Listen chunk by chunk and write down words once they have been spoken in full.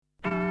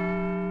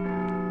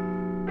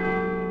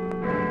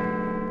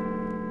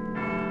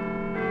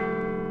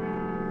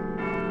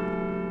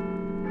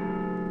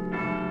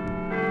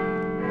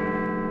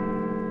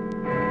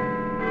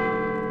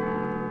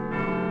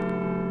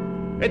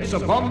It's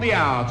upon the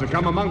hour to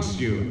come amongst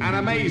you and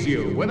amaze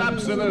you with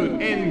absolute,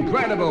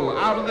 incredible,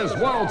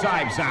 out-of-this-world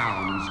type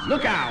sounds.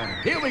 Look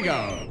out, here we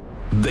go.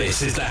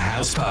 This is the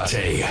House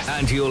Party,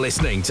 and you're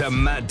listening to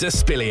Matt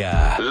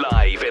Despilia,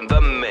 live in the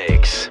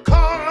mix.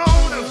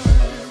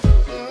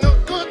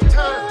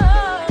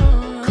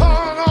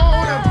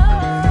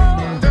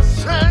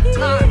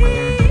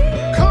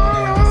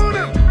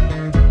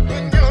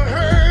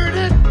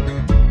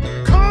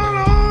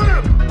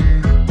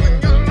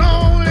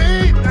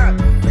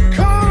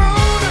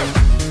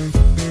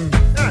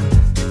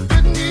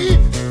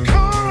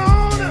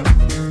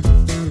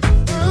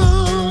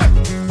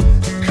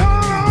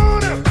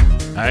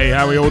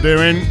 How are we all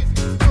doing?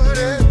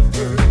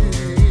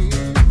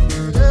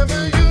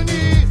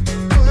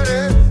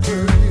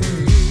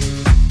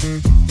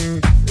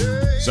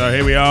 So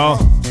here we are.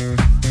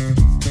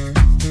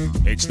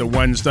 It's the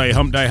Wednesday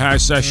Hump Day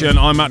House session.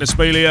 I'm Matt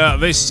Despilia.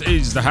 This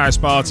is the House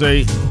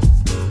Party.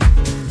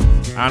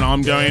 And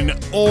I'm going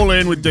all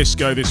in with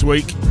disco this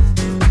week.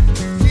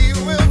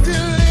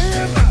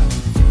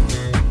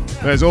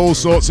 There's all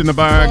sorts in the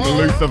bag.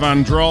 Luther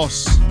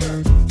Vandross,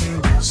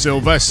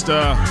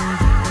 Sylvester,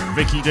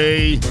 Vicky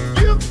D,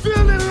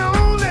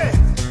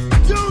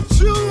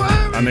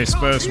 and this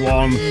first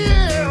one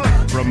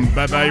from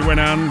Bebe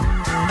Winan.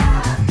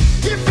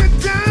 If you're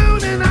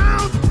down and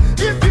out,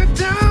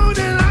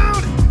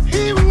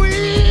 he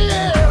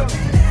will.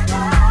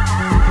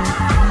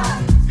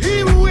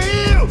 He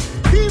will.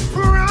 He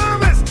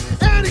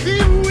promised, and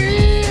he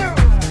will.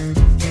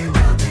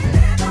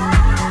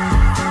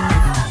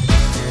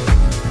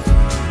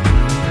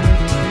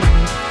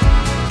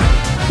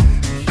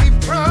 He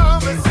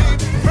promised.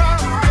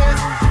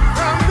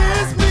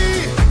 Promise me.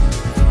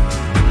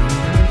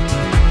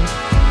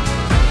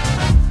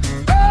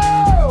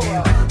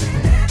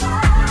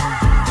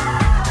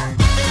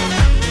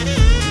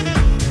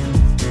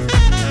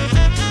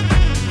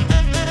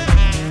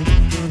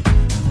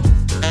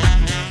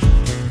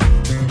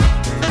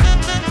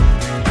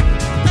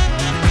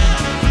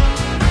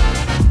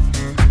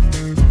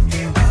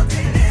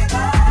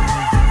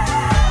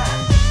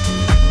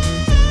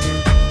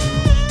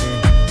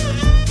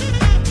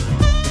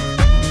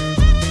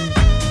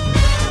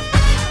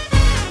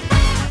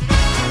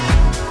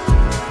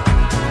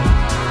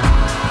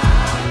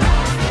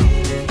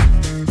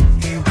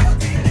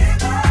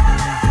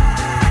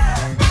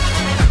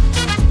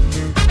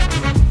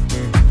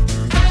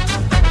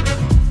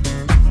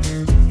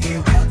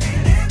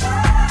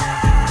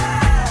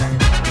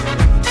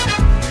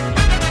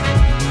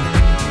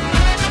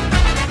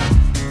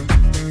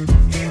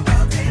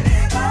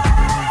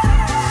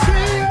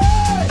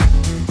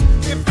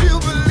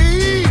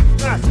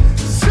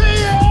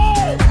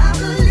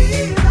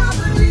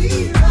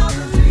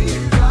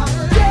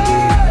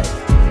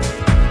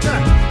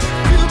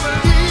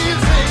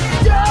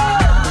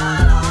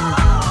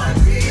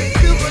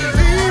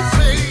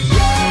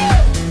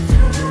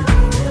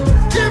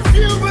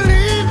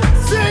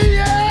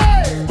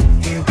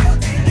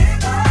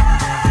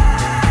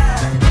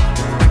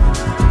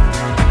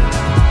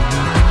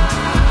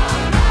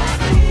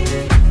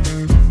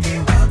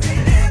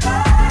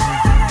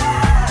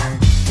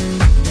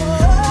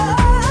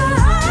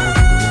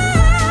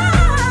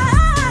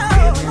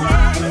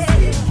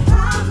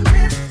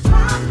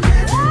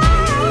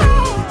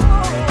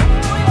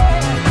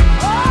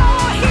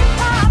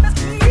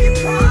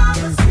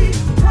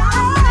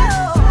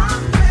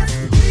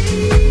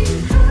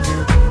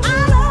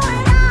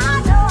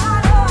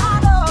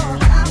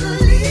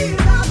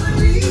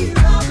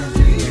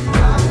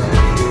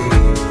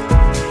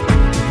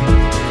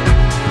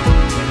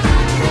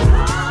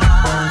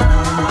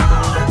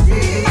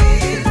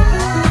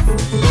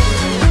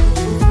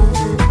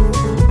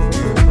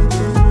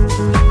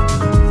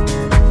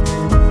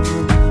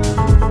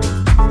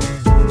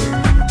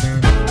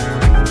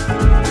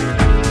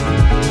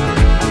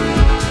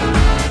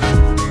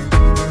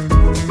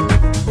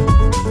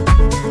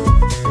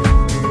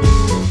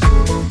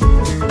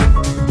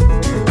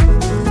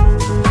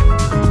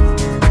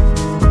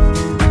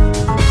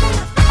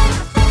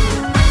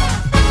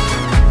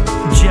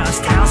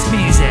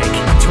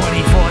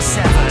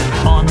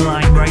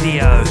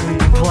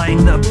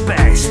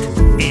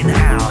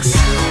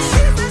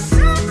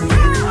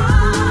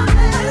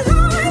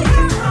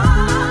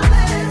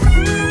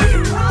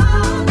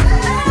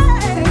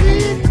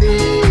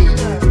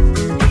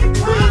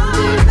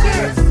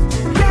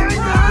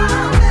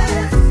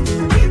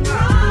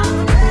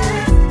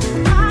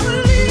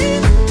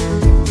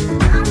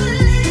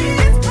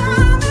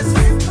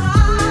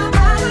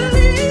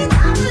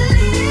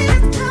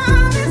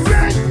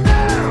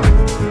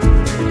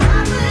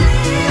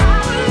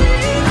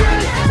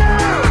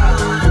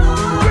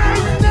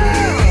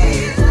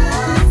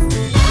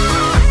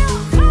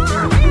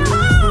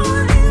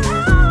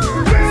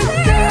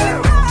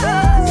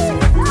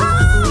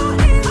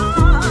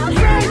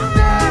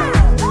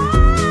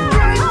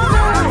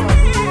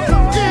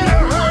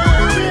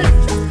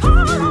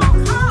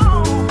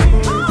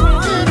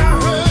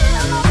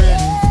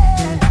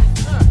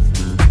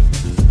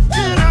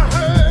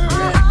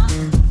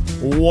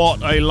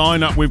 what a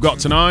lineup we've got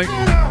tonight.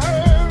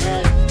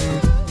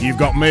 You've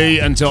got me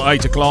until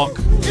 8 o'clock.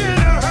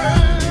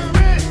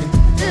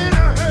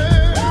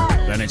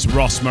 Then it's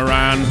Ross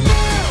Moran.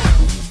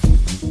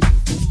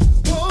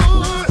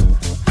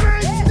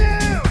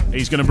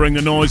 He's going to bring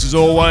the noise as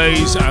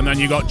always. And then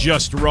you got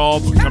Just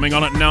Rob coming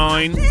on at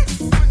 9.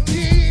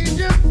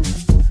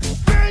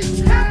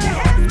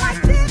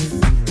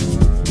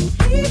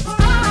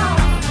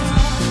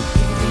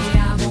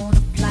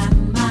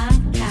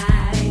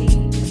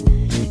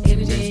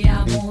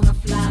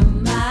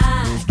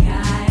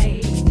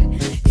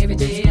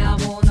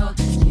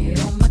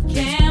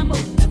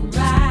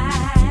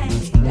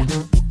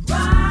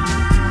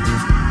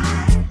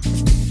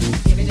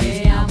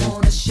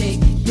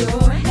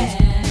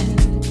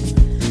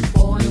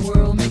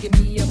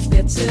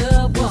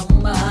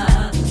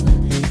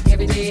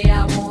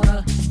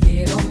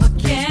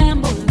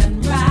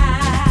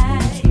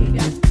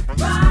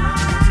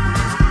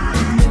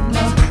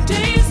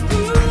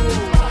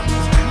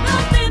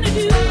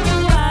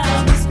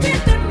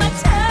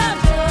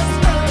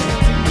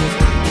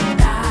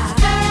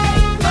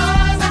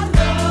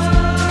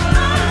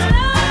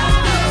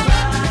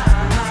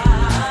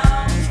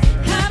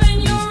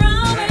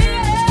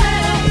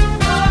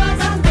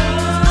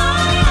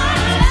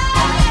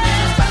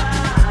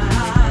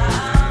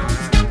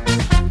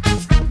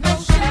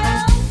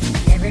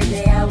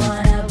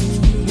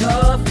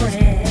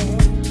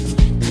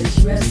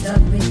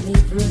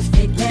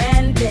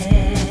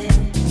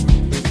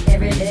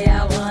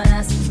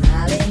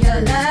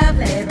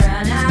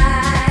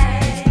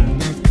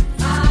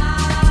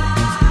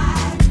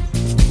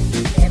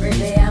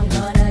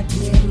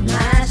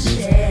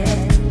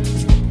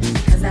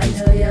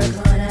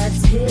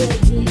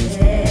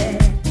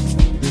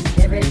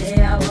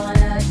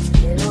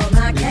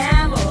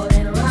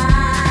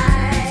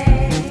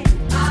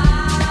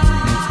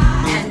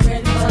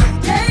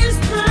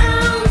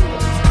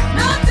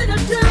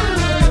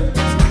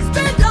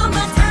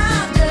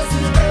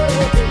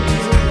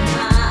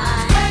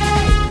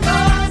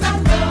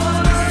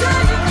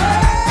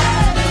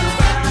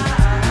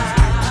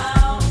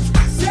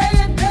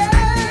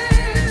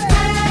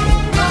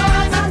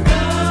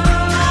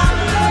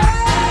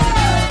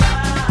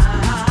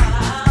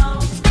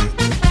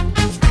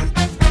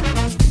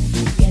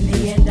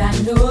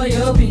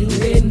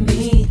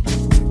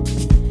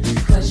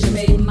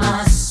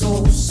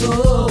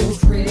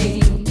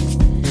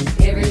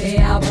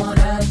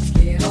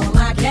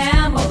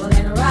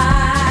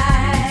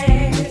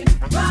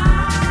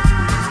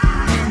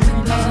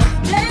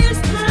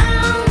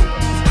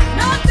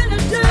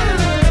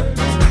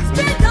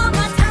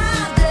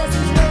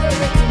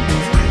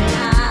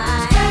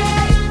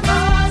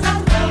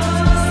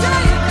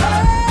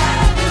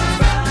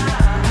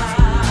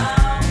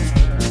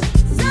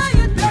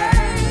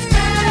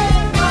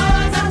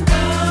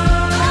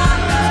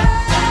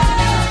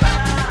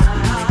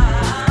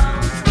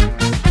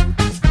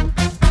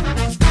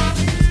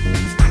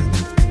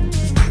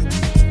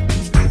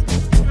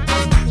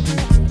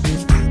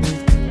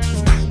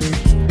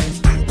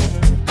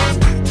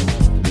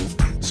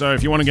 So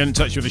if you want to get in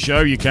touch with the show,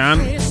 you can.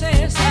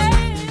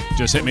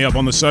 Just hit me up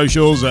on the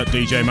socials at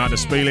DJ Matt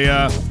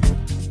Despilia,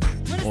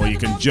 or you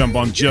can jump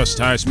on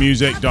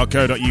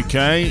justhousemusic.co.uk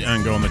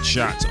and go on the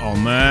chat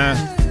on there.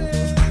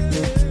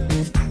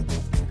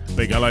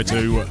 Big hello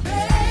to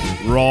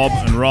Rob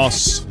and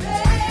Ross.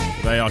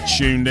 They are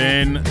tuned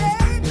in.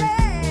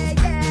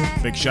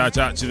 Big shout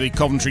out to the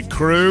Coventry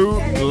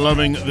crew,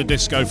 loving the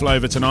disco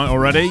flavour tonight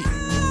already.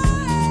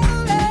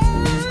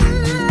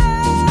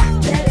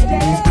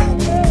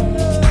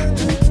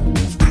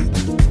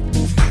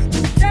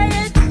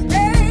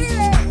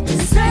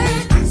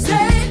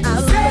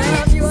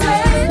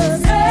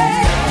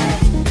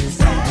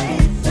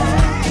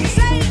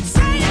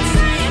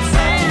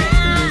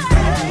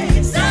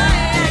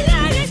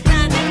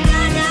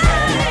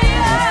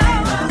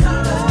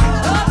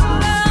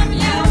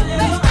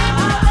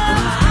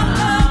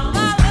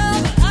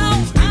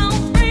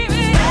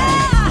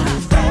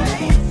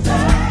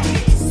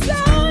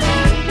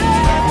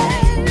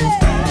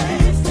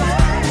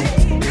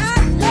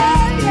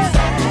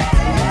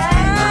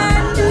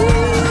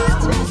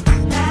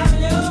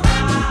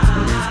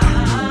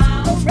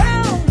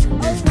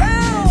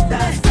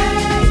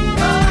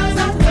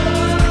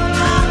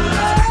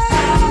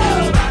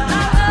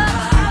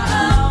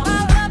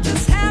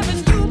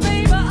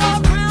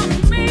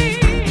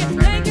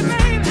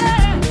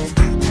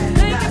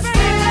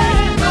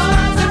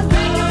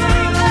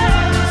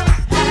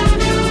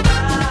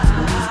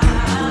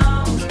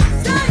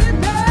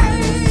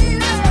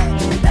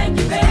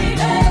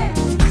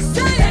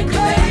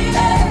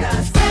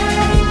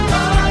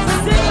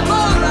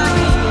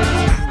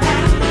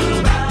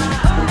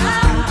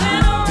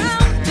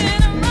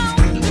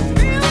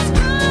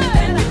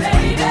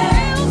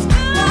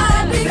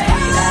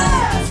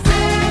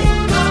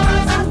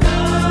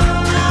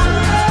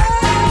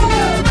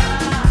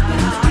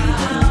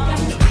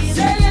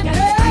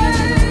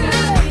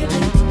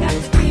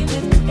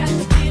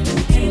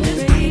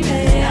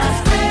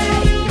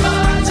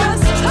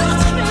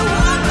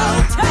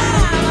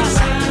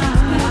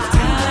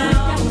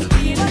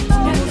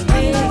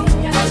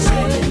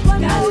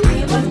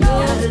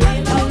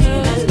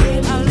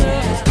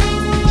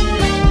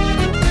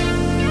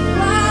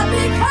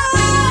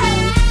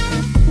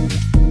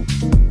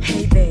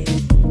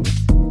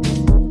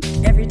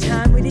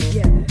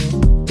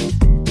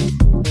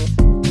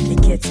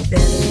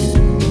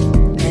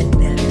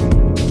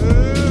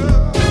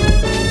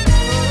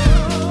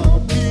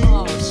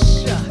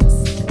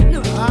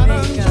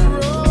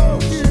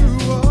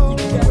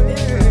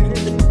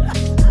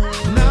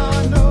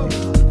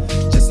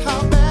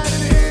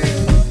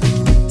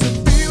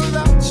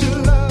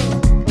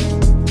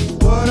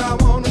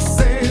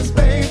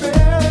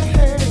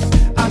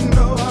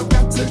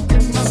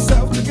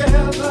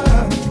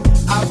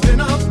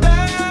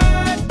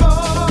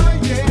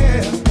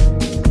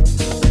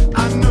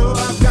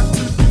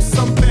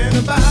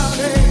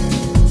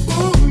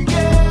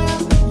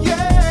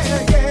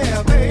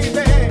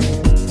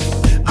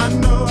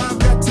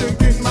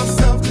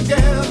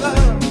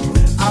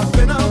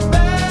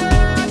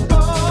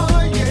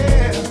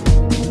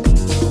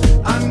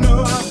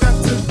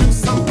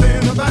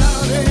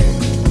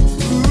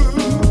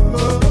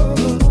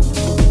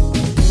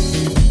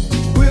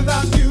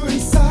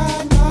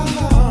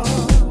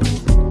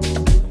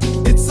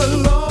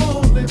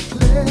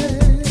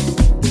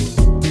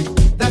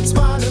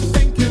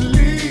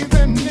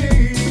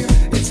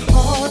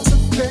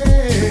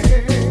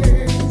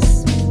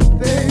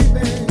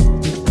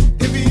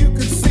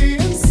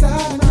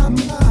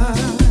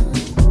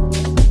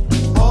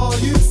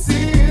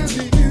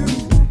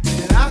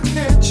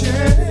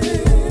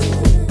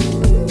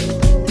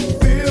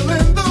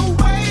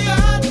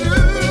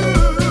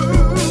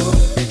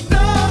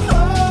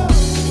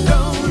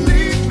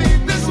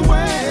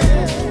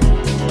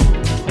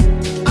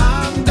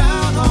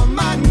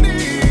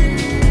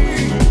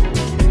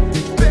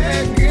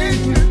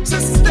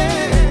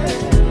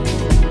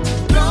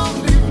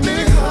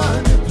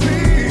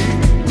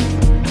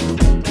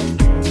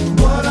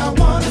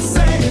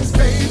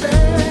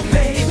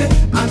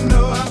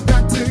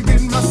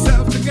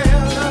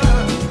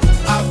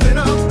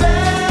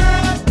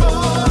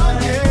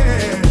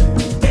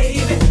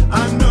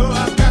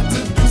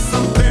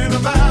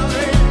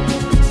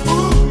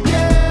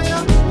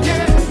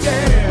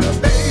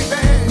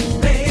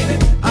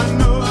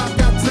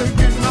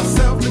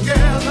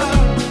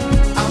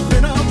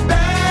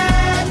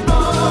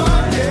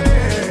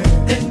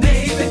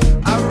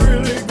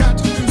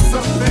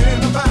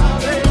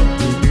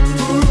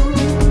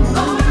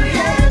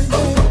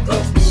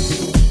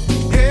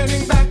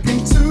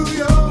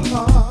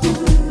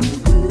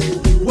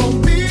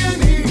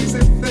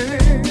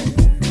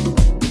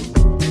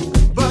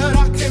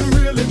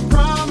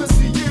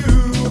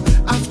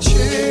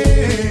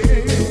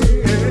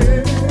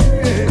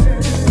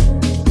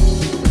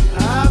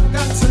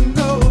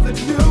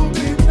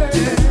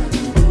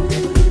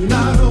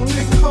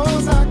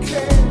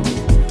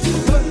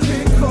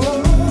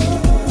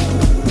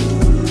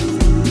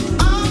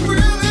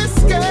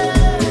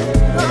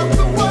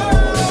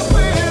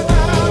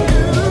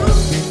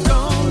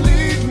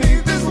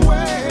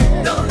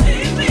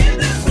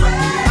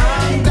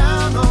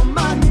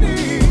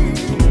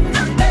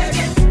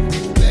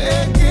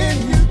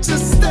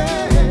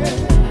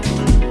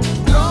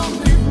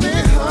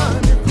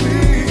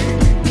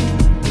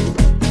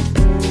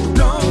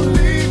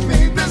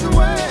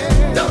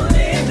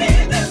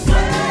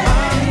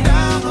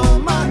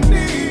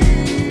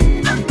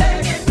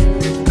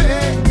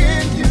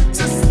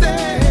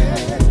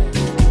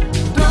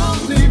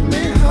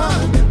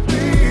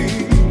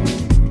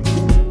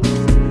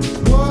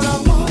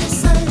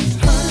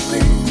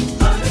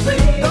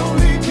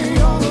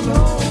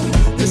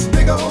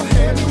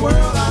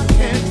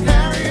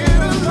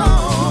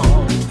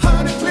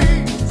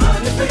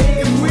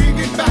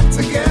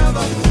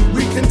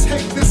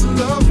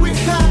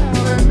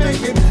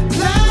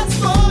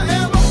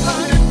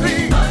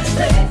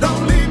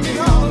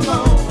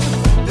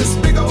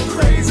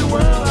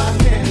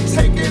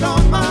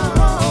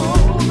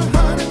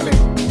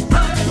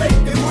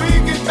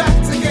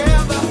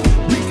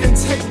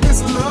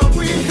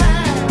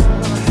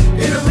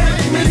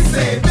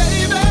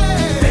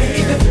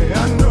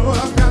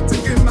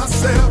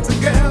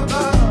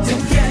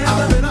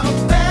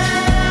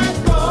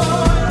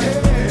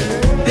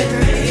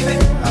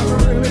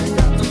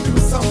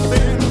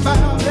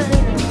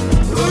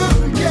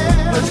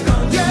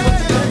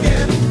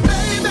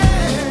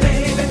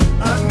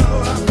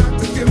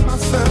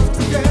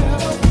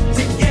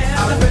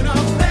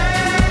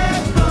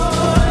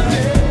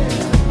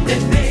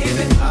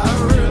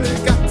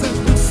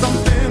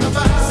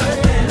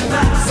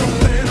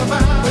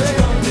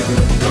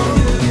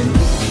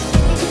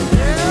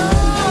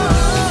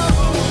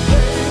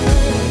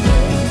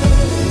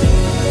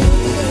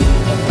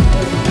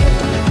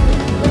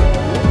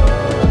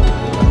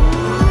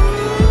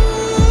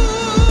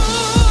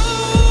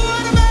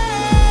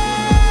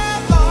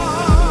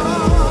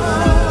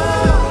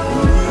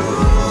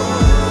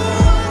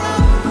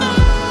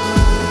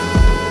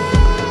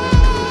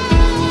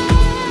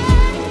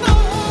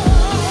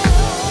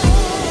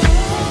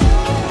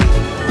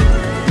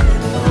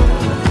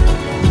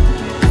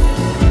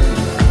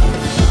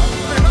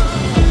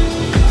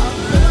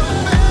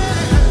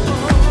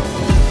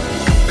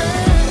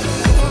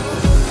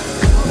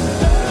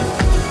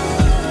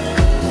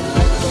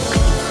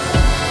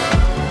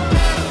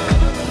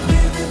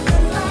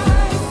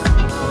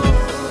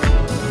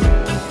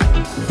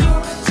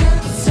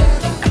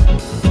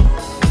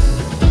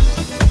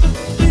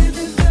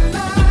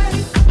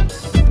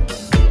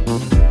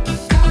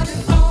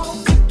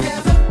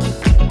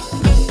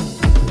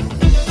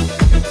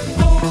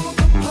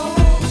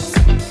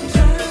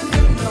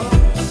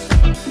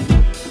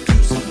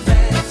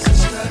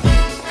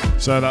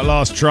 So that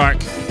last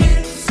track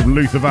from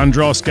Luther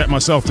Vandross, Get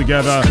Myself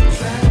Together,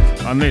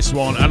 and this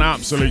one, an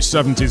absolute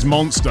 70s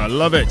monster.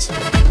 Love it.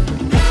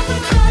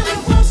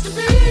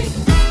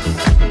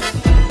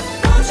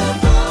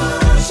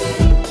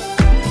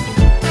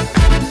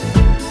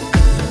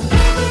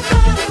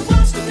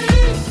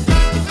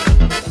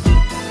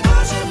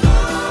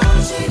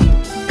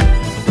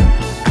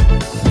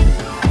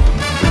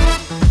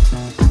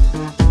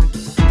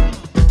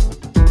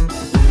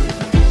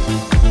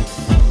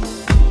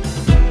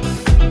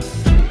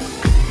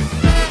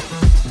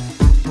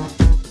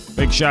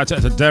 Shout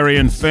out to Derry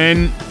and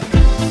Finn.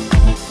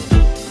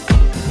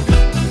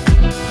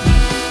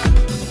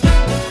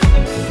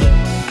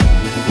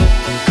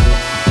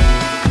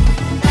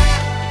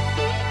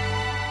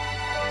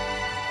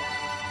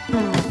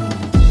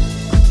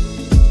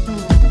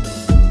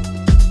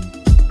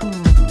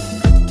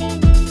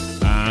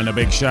 And a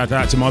big shout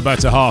out to my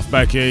better half,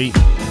 Becky.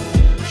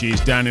 She's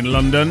down in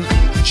London,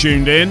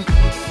 tuned in.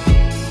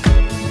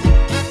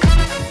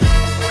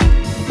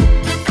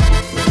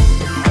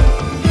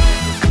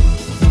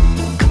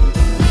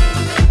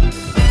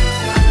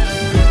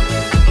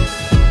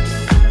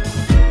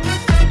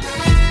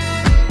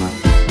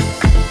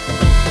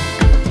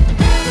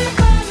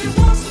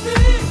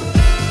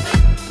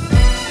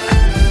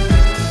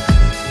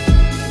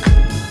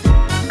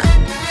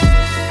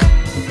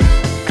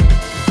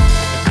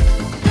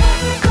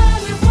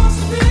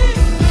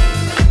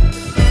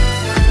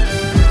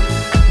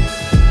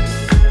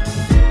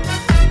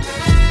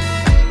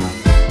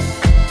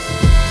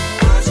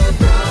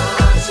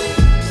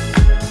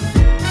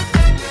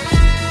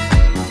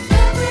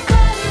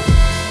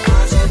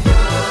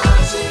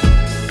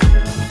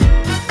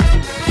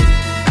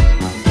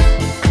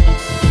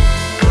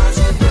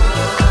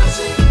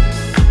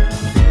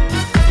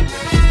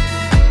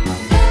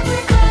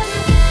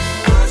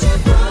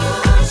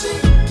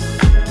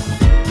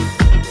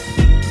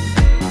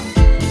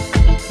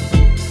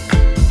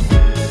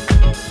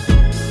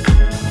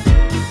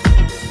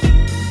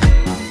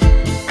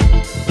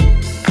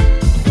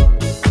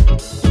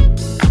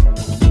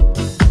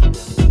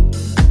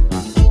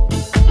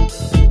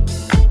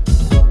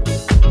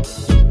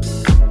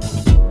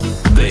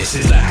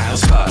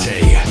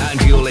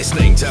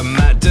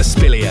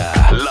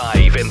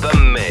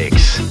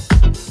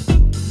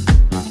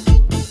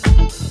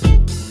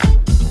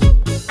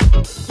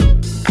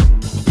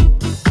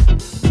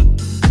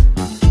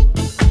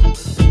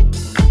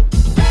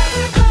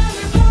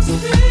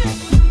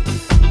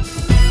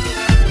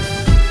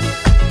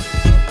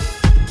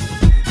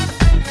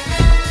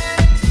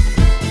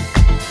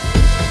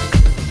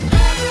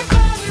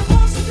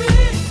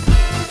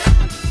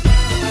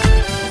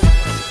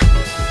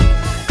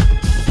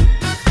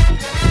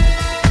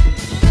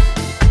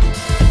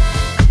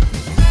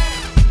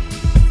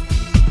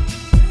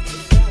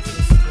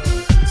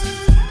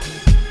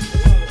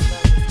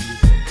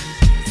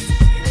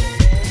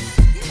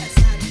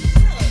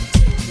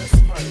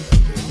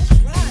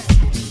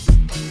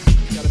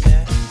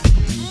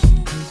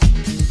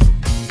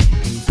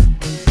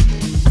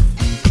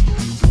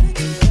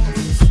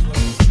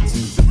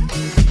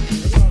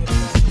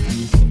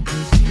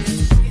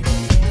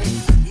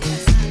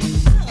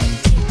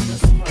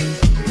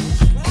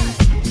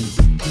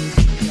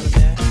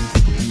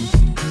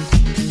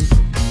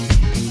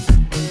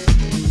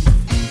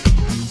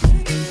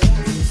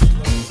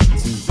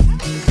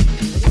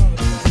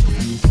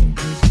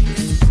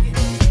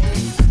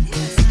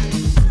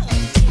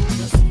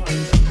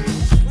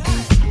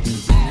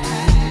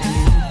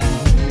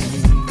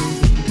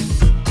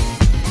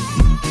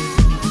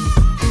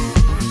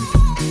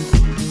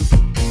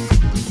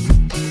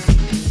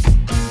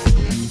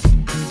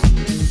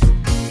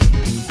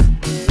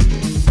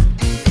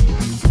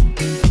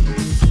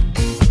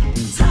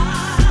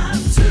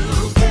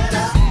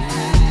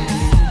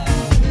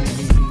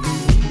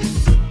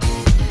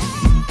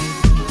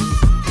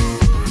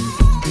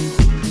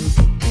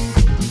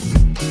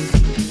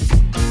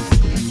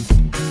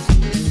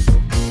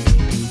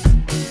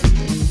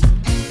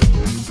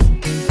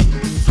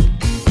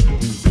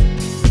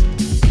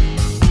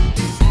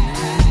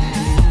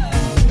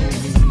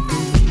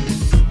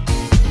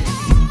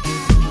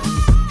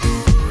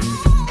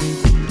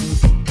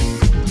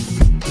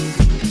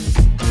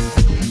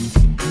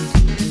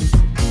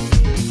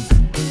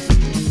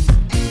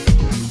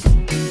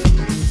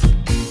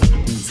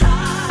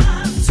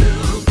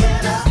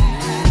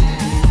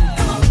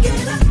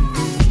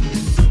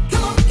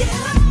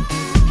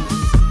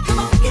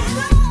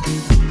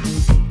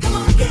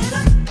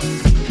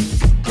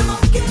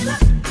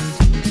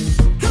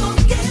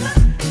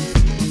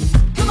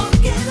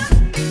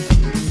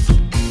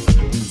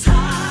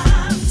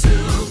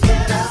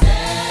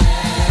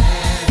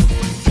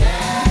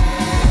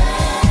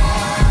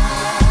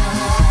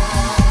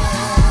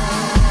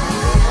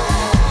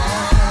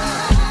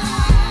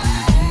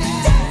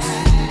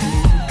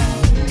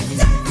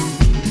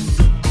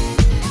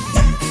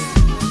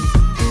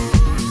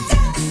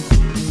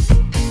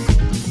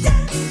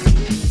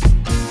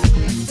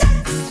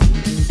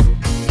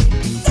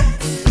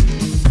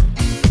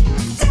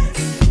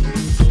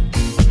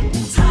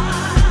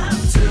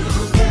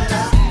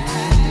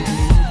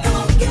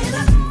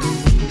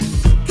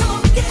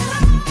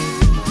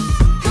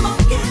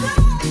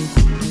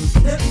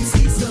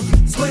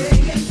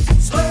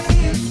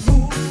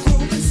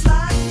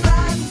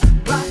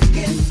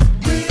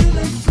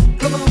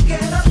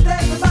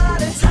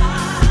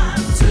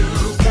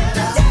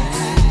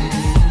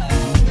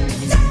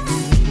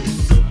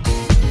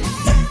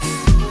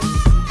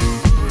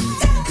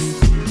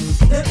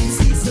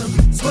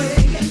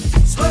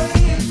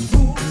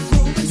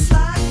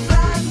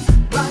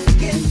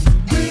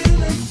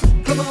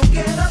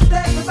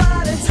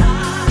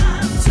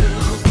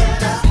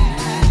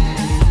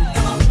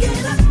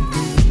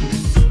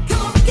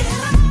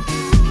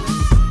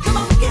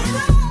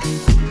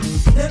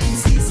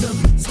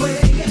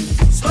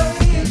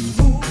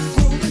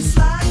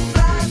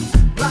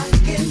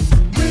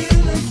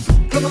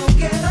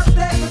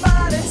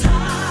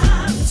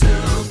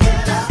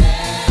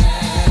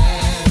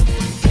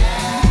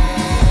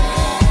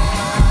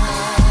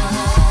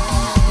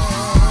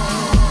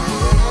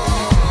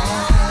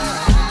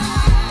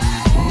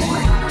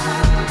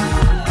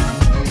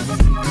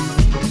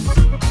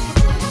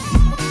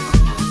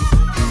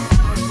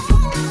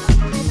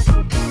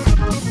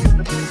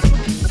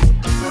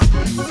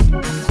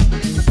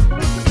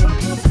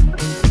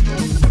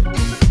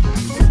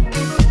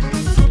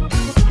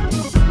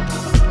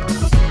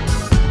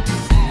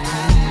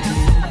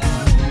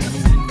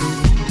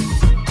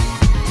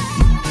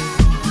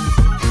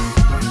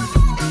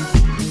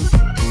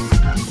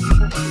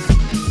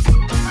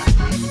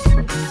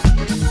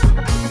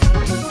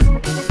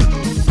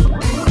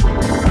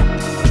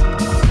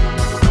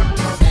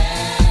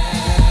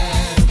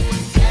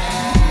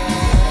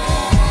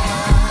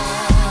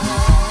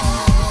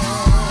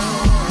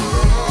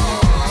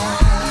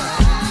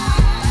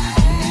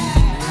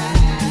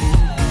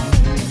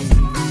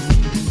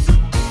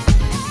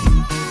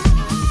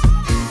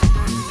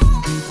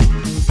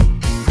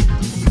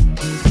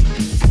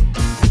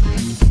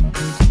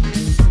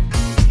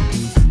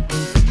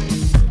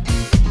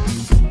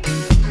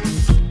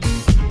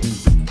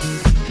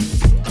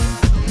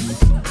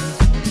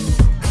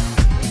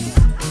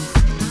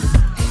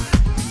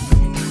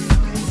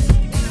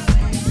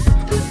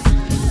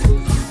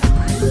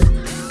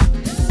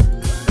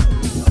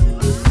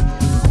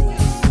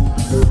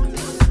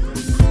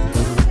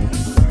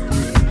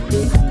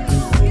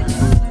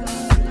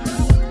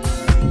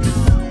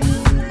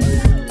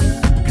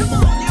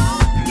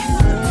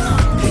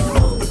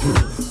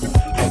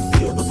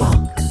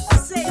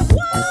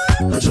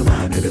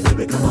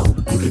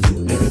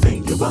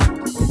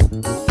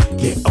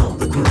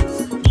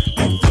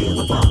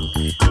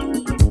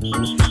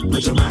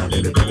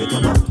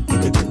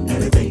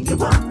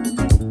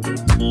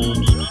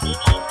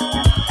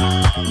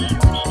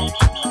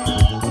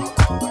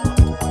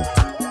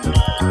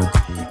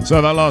 So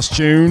that last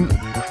tune,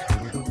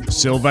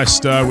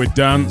 Sylvester with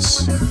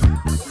Dance,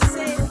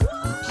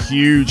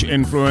 huge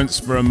influence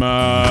from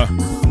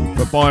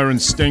Byron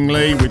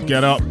Stingley with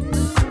Get Up,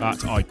 that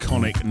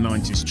iconic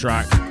 90s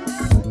track.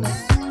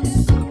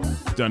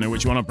 Don't know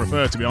which one I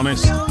prefer, to be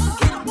honest.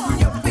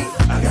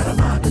 I got a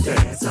mind to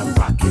dance, I'm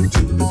rocking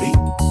to the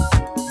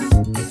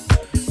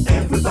beat.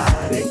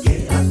 Everybody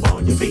get up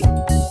on your feet.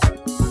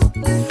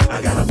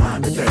 I got a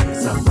mind to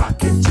dance, I'm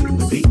rocking to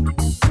the beat.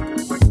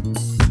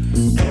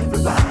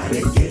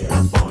 Everybody get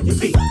up on your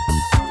feet.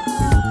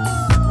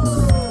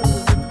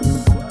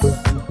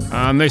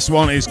 And this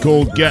one is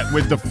called Get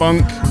With The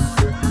Funk.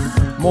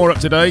 More up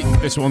to date,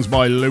 this one's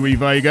by Louis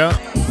Vega.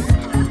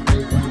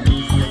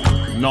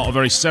 Not a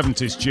very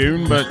 70s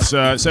tune, but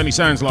certainly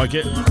sounds like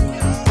it.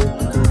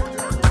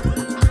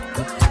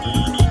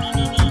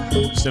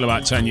 Still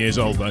about 10 years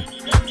old though.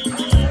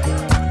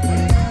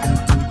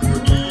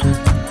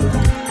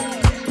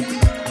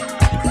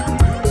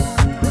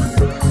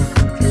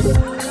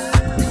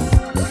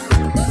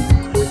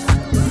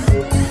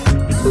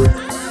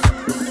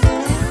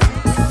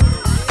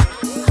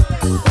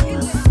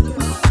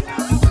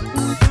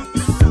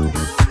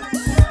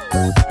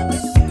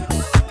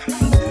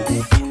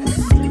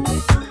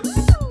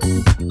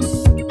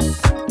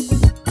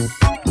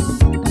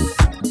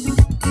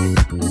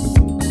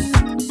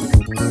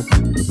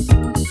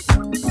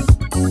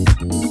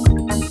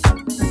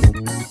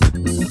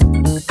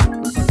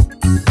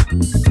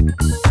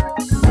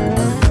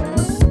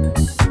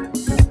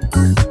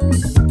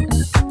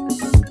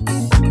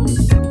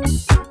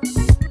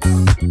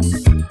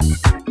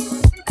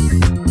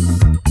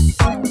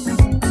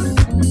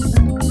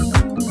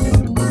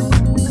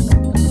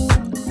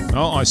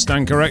 I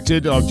stand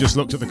corrected. I've just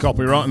looked at the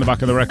copyright on the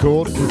back of the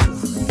record.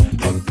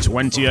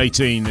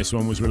 2018 this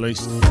one was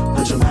released.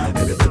 Put your mind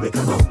in it, baby,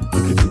 come on.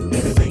 You can do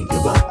anything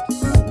you want.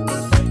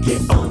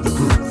 Get on the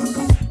groove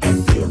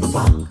and feel the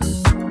funk.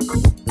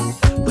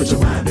 Put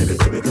your mind in it,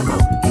 baby, come on.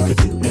 You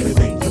can do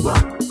anything you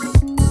want.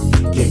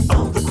 Get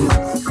on the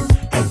groove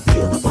and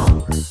feel the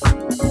funk.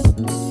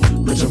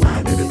 Put your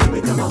mind in it,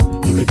 baby, come on.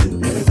 You can do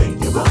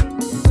anything you want.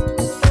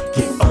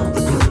 Get on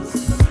the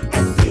groove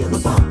and feel the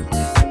funk.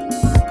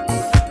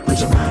 Put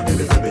your mind in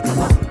it, baby, come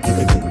on. You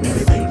can do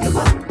anything you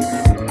want.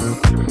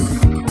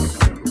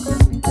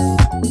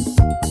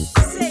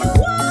 Say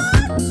what?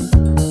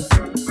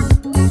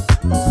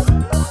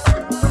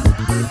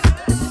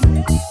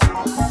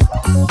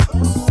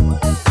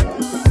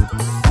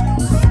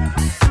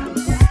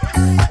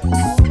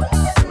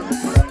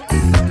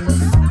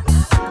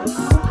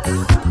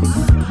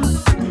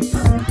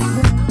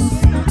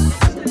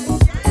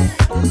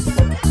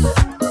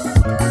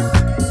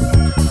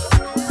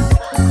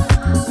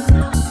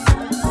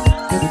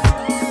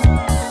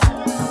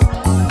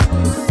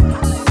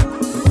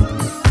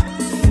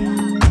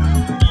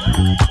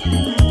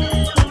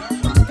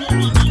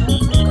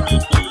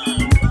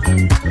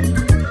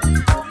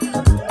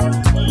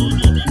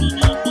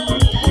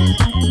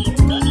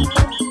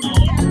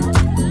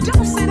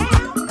 Don't sit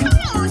down. Come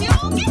on,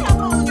 y'all. Get up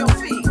on your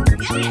feet.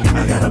 Yeah.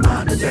 I got a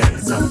mind to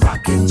dance, I'm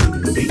rocking to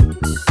the beat.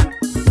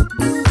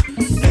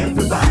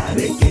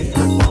 Everybody get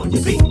up on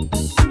your feet.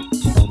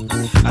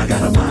 I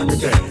got a mind to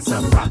dance,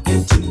 I'm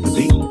rocking to the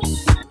beat.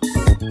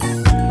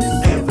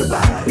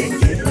 Everybody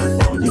get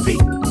up on your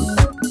feet.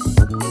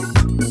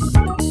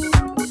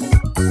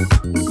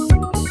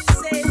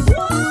 Say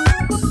what?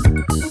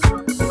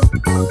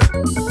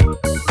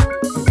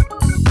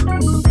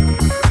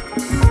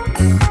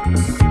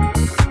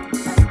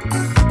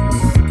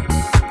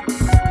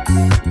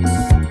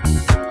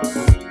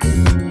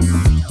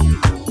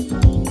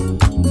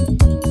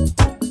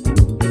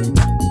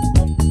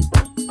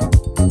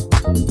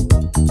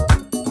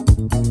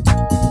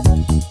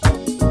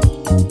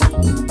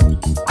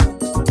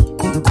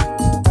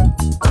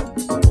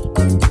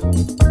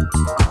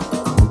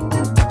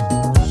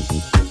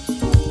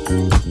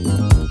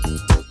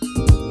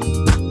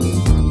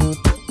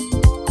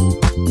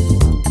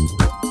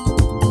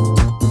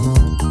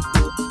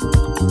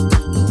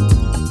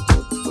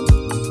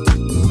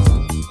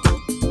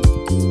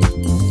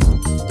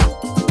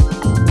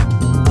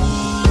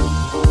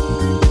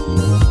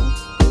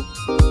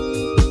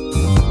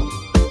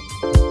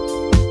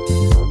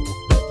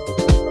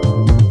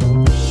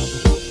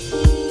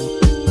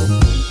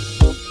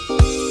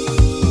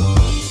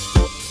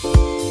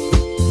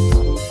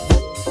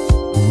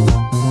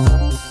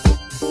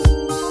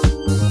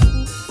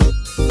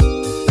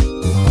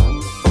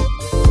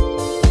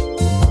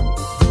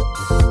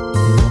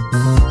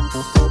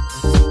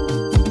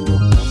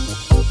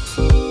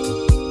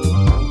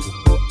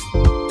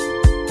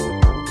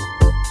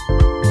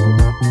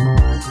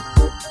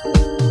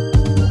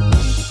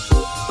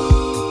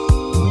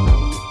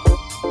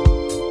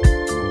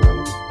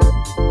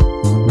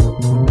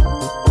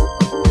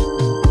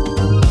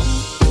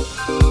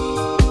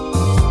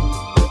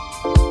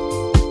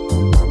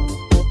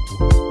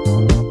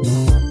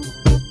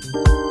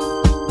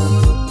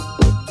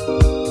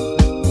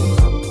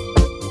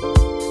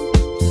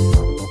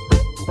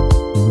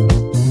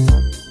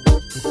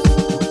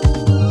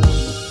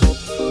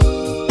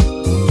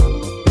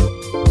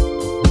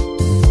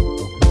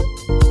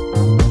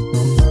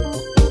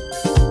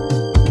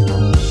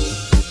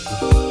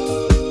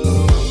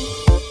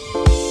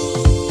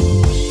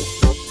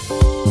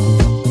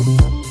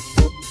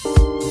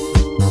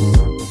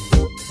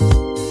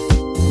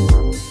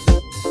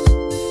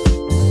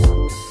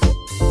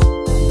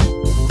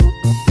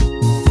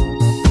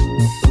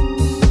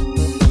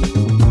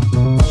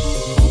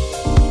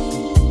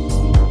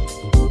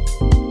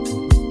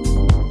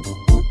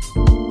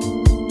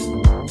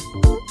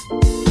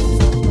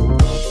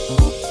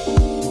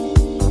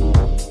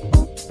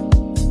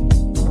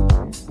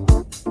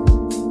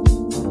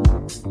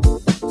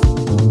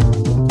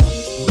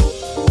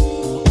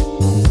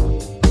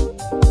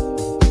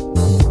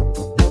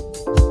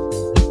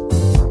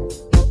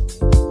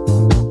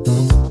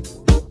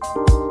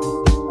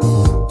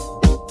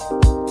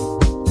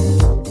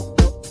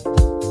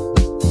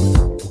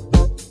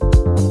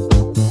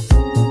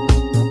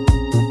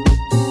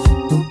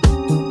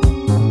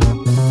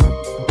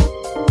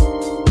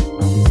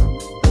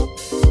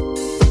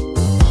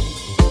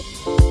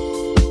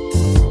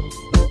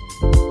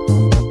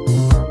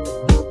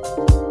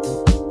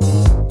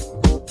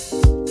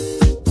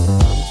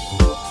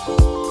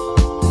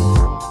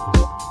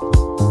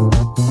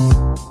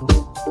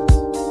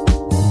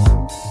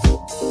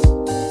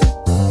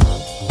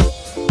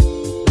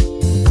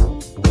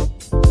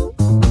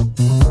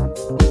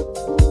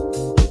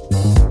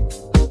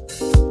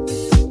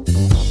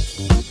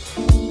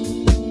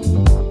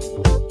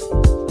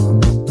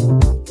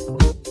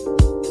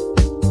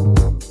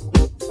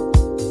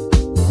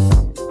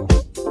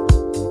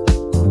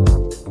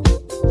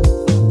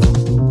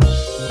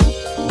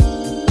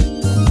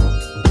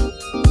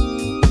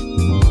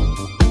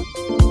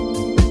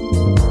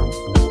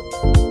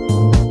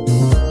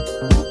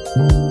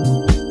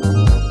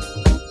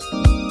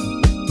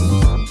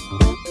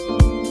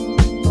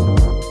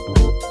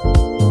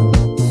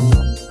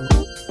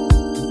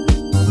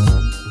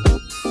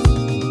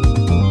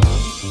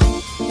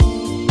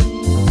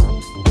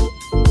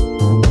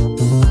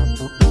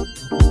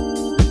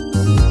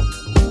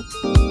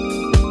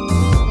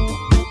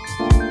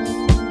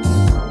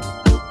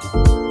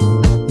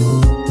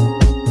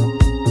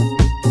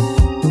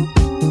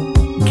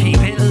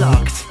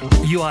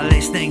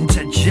 listening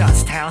to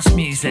Just House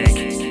Music.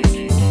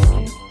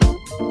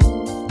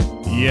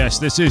 Yes,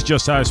 this is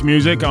Just House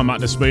Music. I'm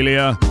Matt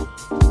Despelia,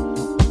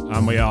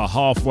 and we are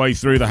halfway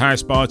through the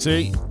house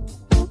party.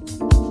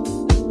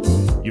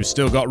 You've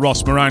still got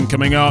Ross Moran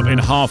coming up in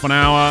half an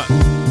hour.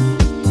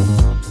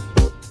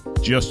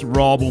 Just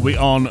Rob will be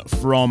on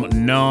from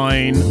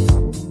 9.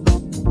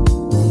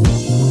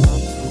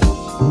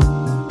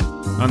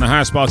 And the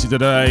house party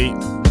today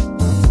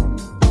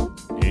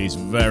is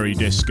very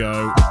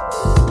disco.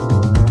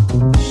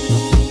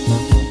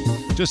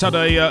 Just had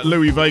a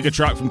Louis Vega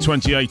track from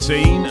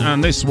 2018,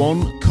 and this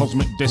one,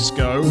 Cosmic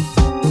Disco,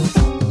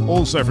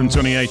 also from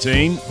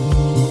 2018.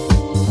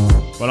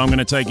 But I'm going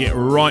to take it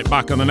right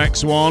back on the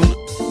next one.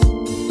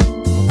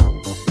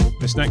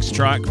 This next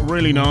track,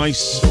 really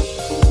nice,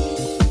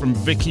 from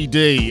Vicky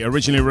D,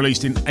 originally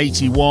released in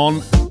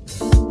 81.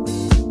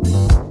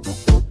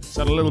 It's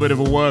had a little bit of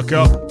a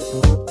workup,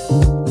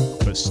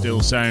 but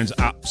still sounds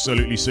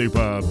absolutely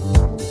superb.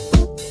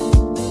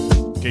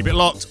 Keep it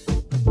locked.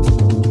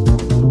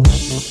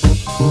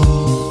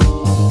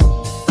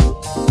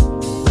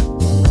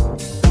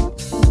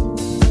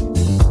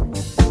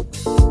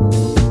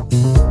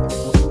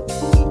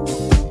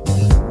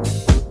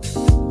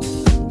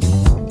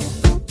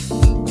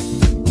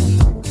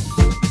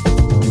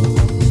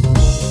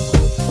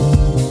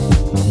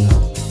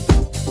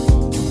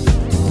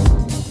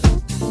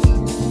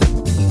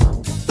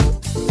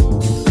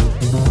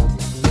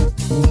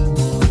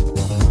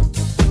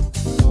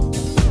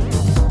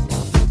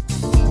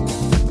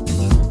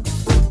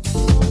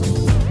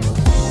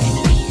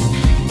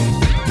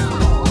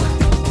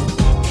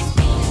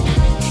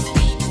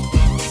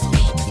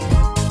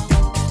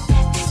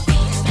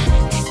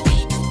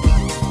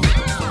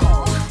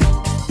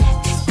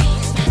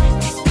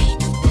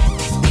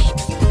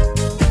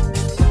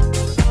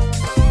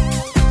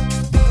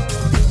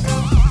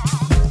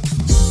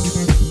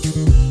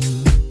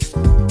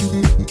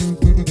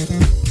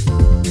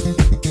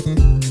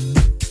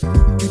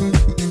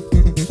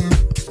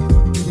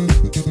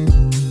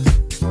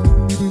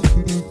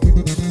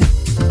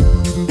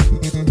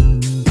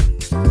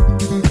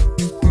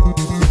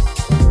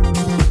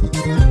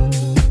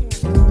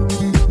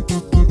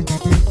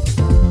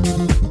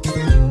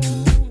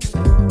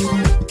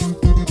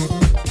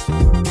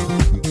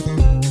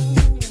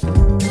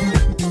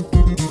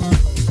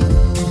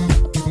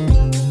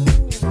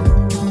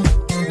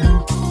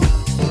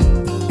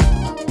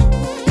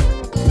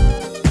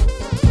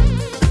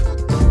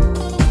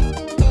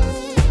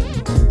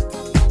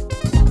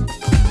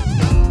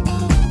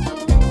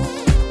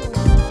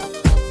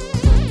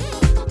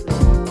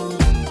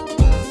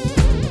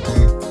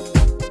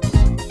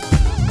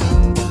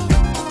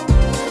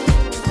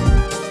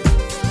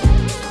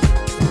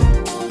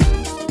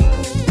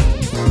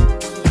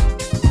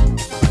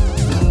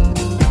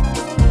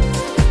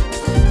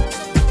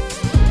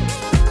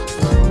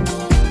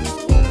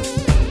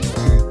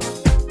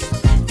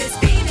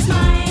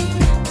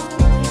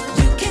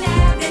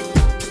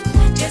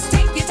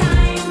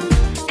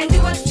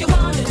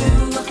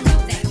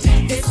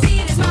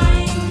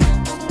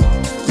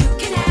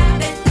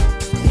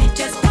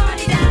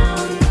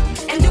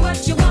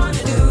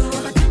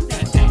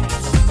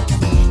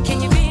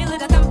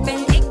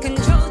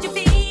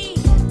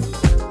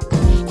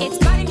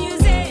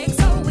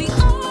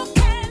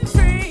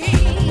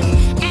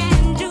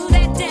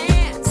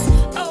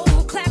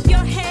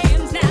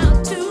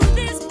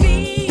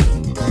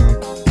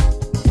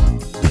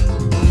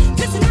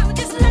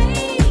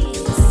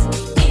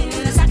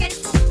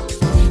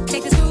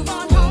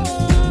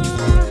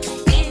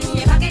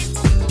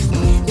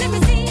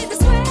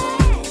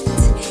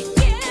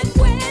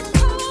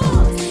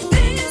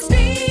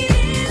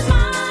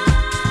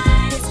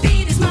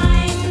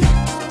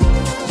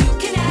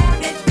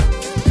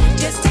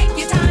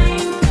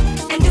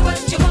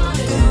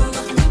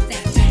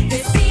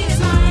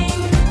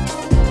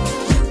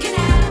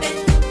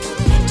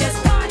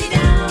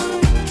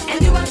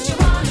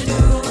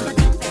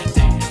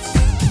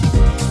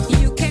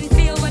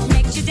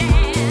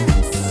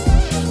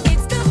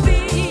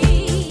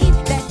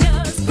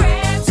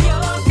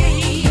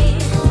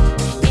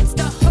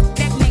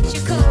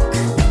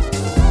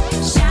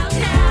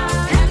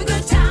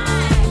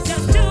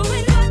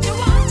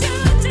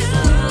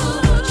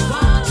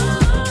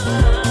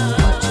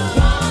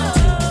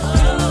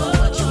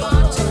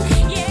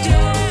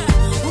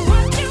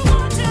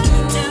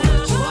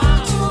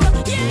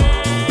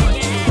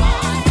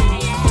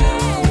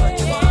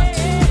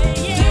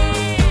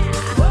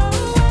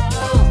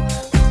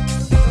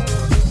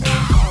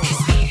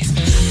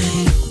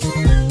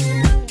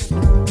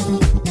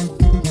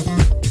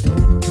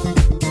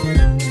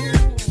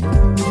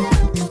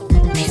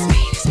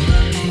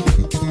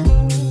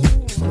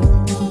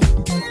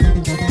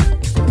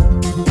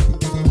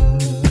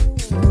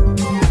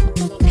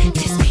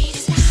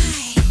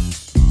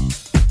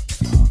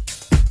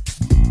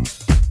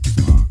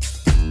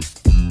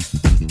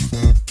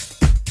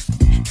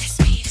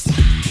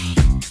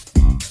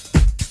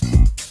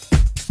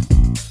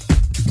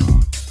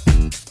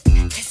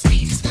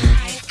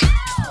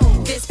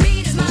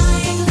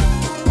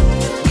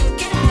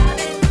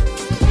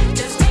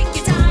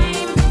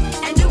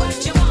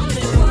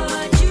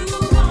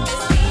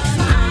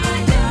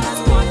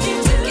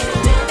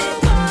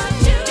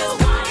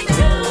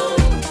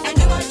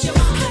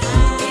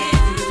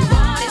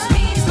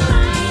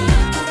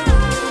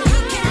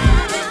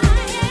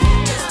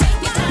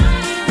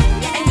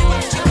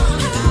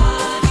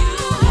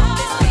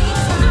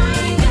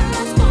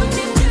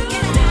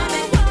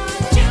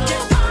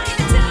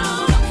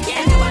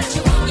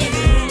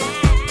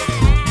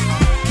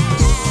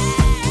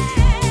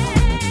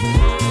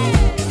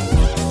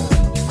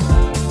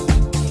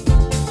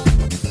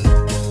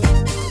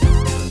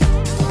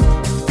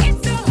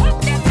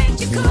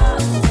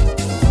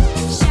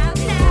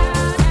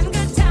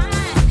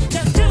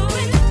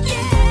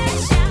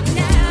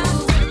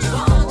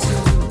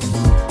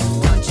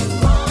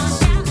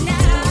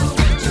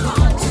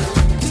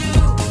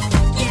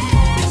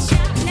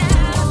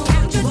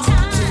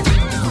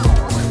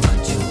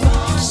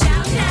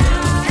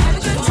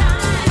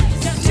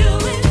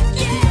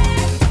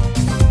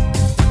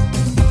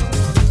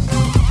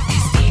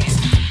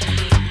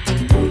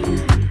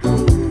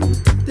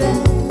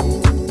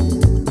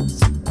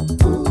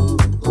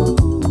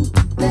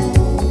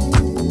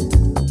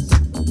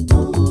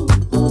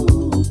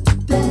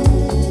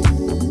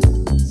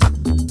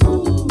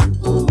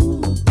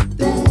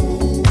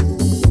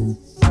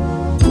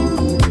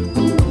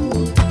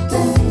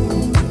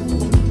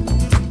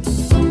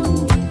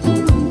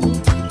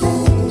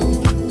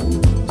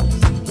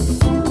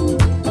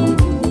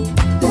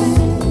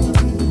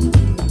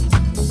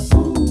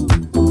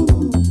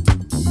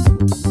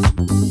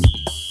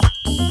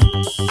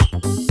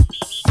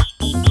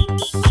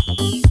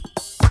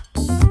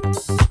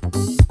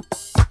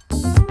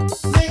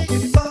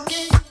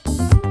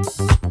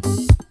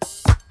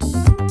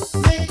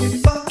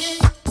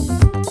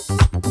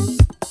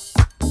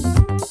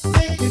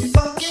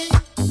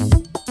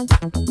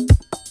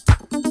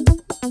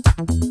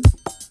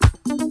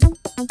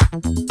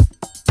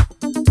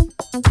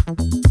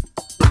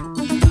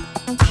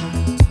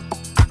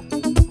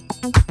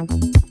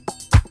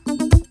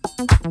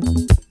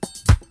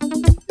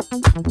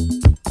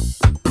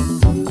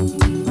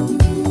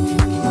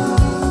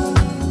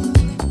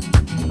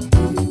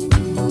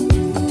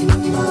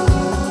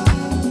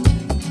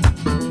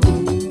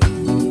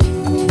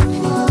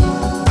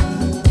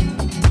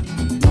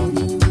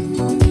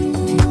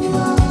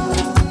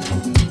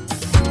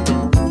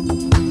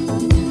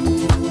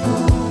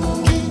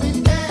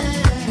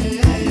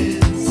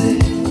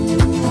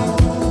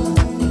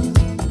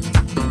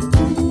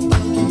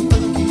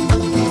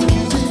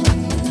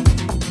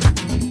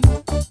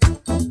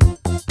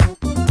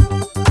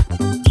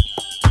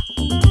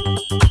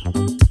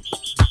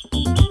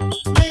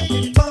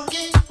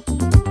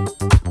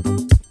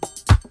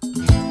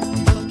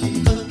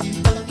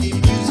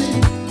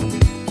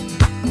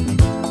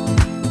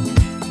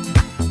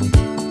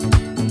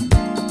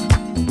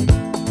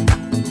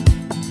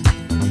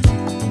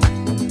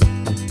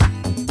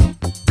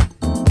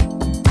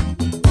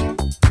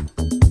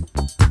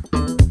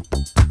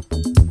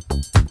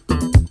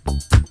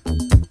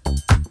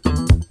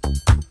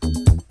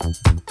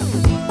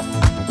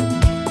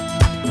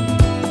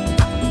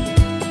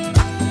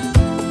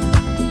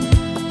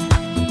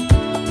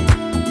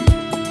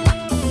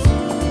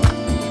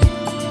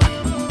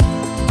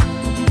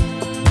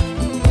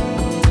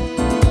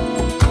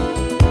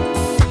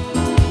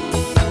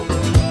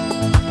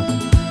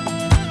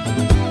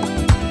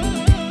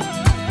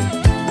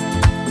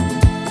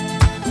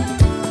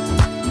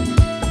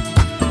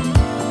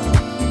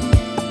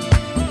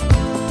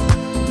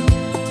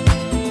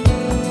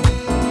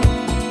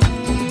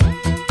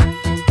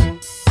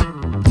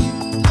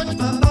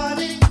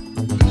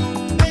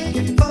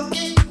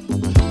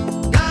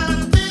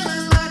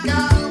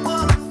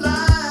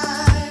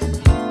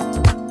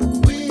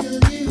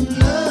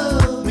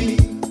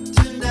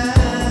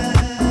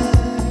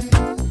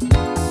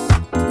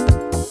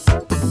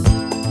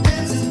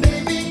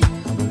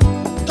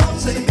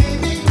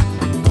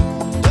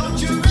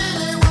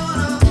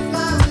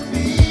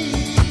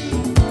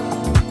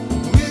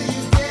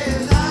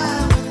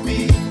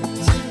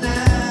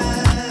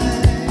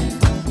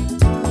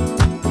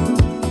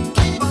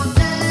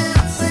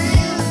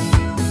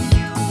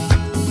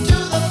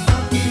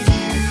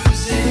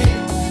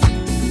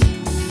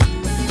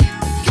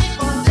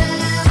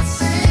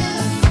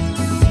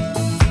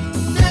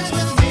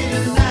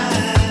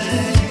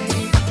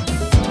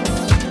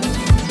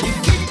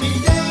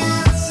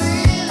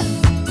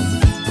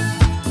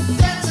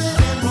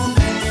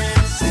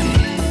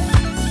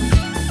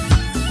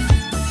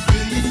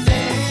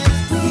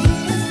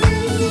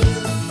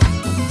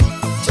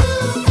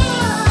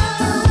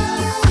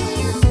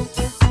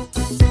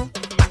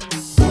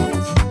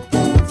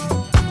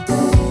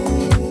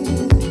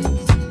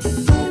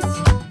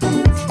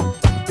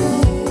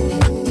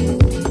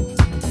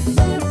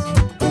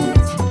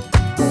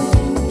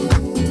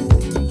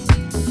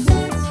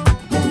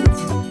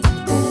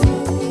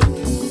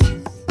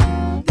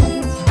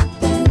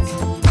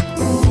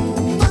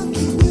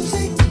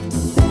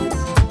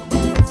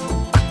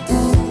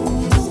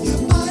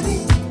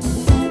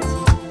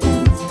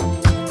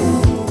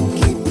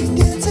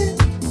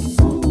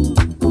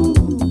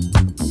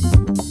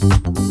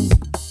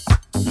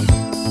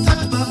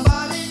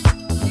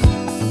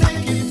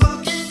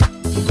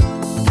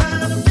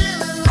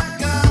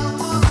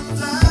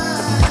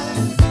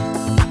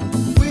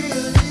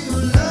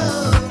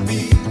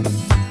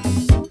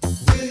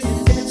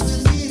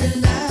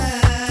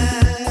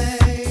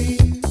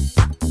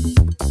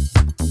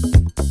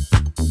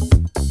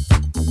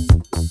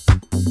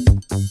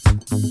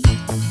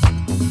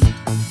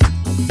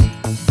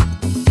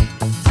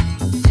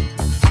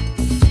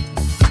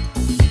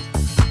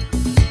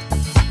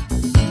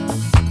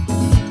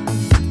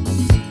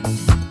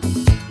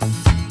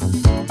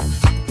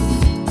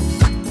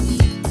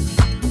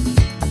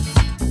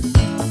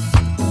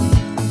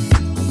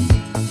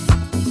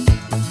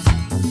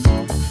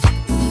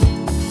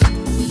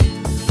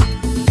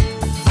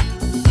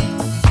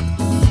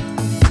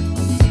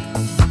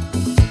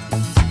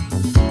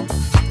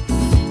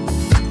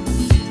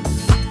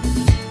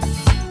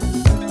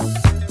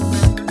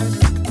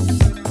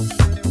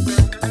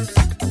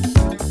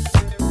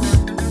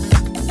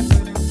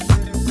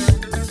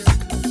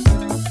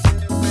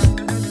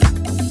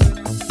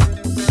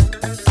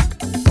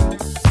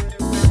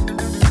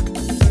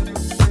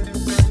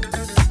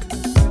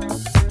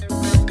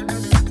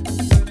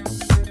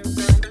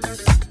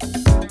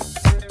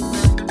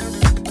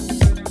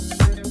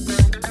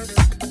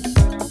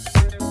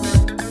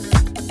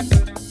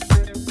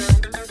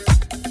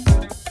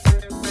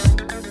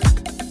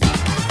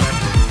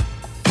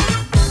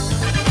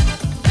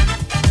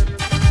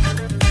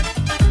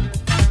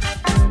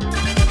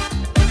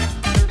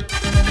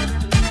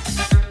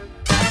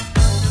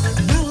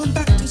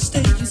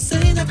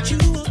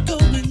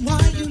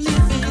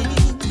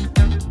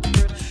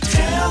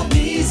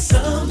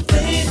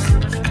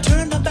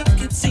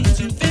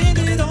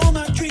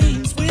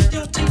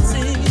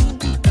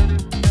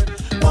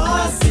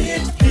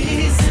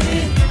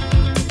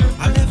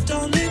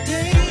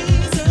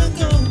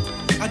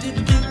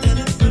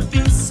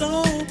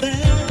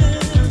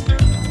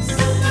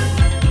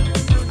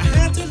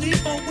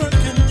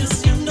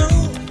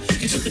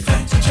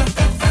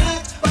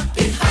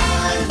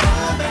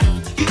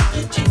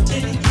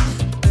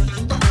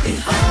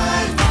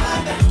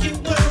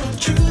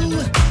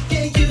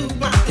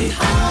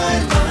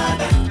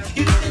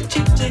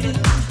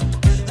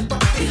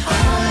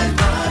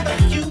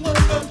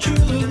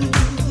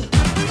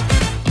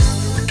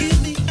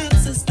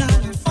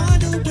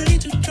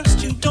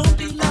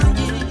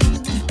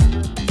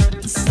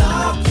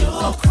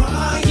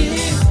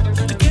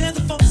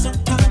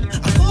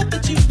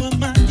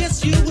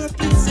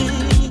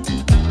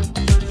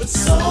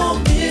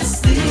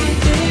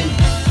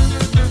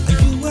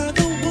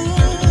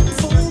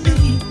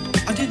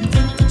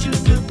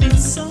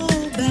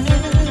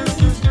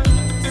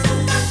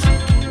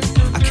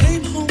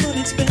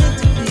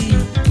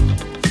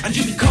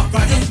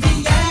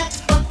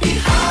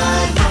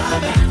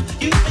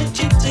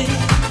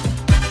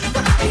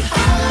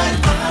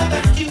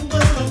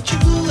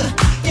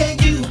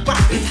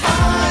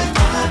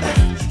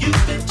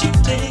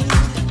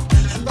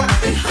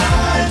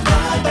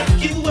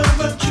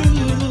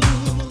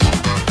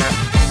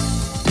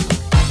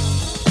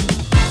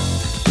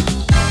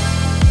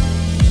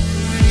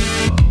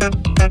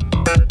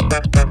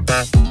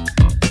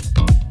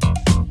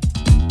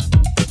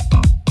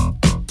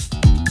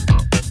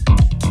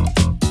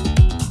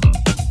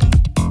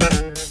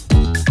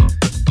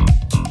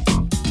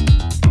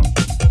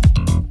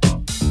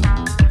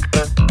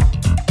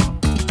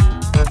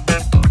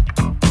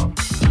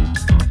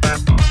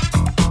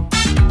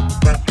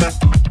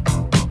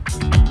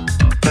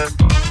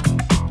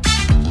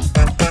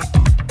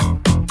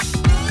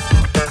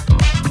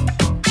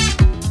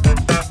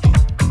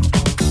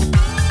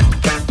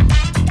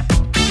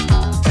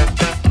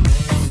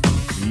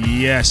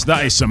 Yes,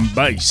 that is some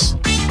bass.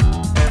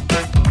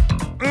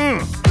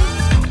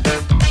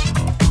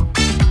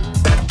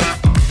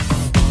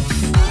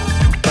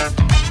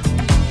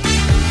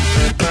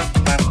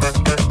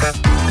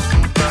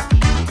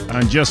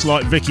 And just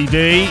like Vicky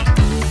D,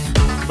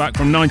 back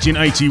from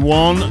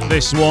 1981,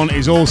 this one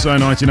is also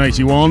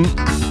 1981.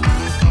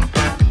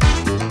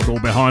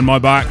 Called Behind My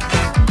Back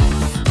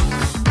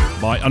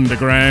by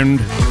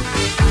Underground.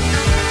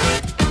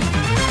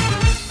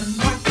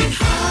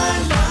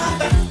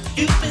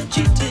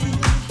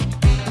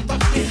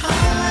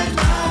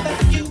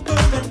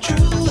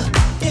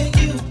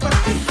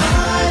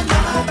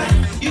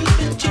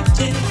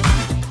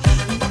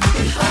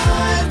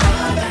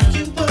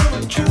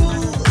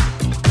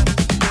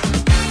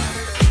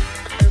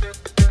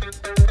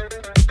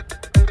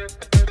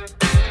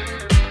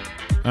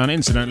 And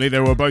incidentally,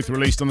 they were both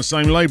released on the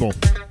same label,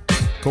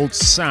 called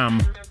Sam.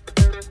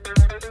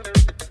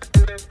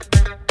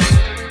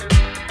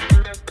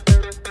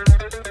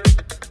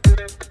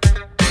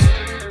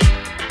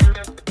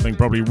 I think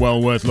probably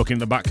well worth looking at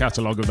the back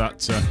catalogue of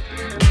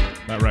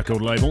that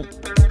record label.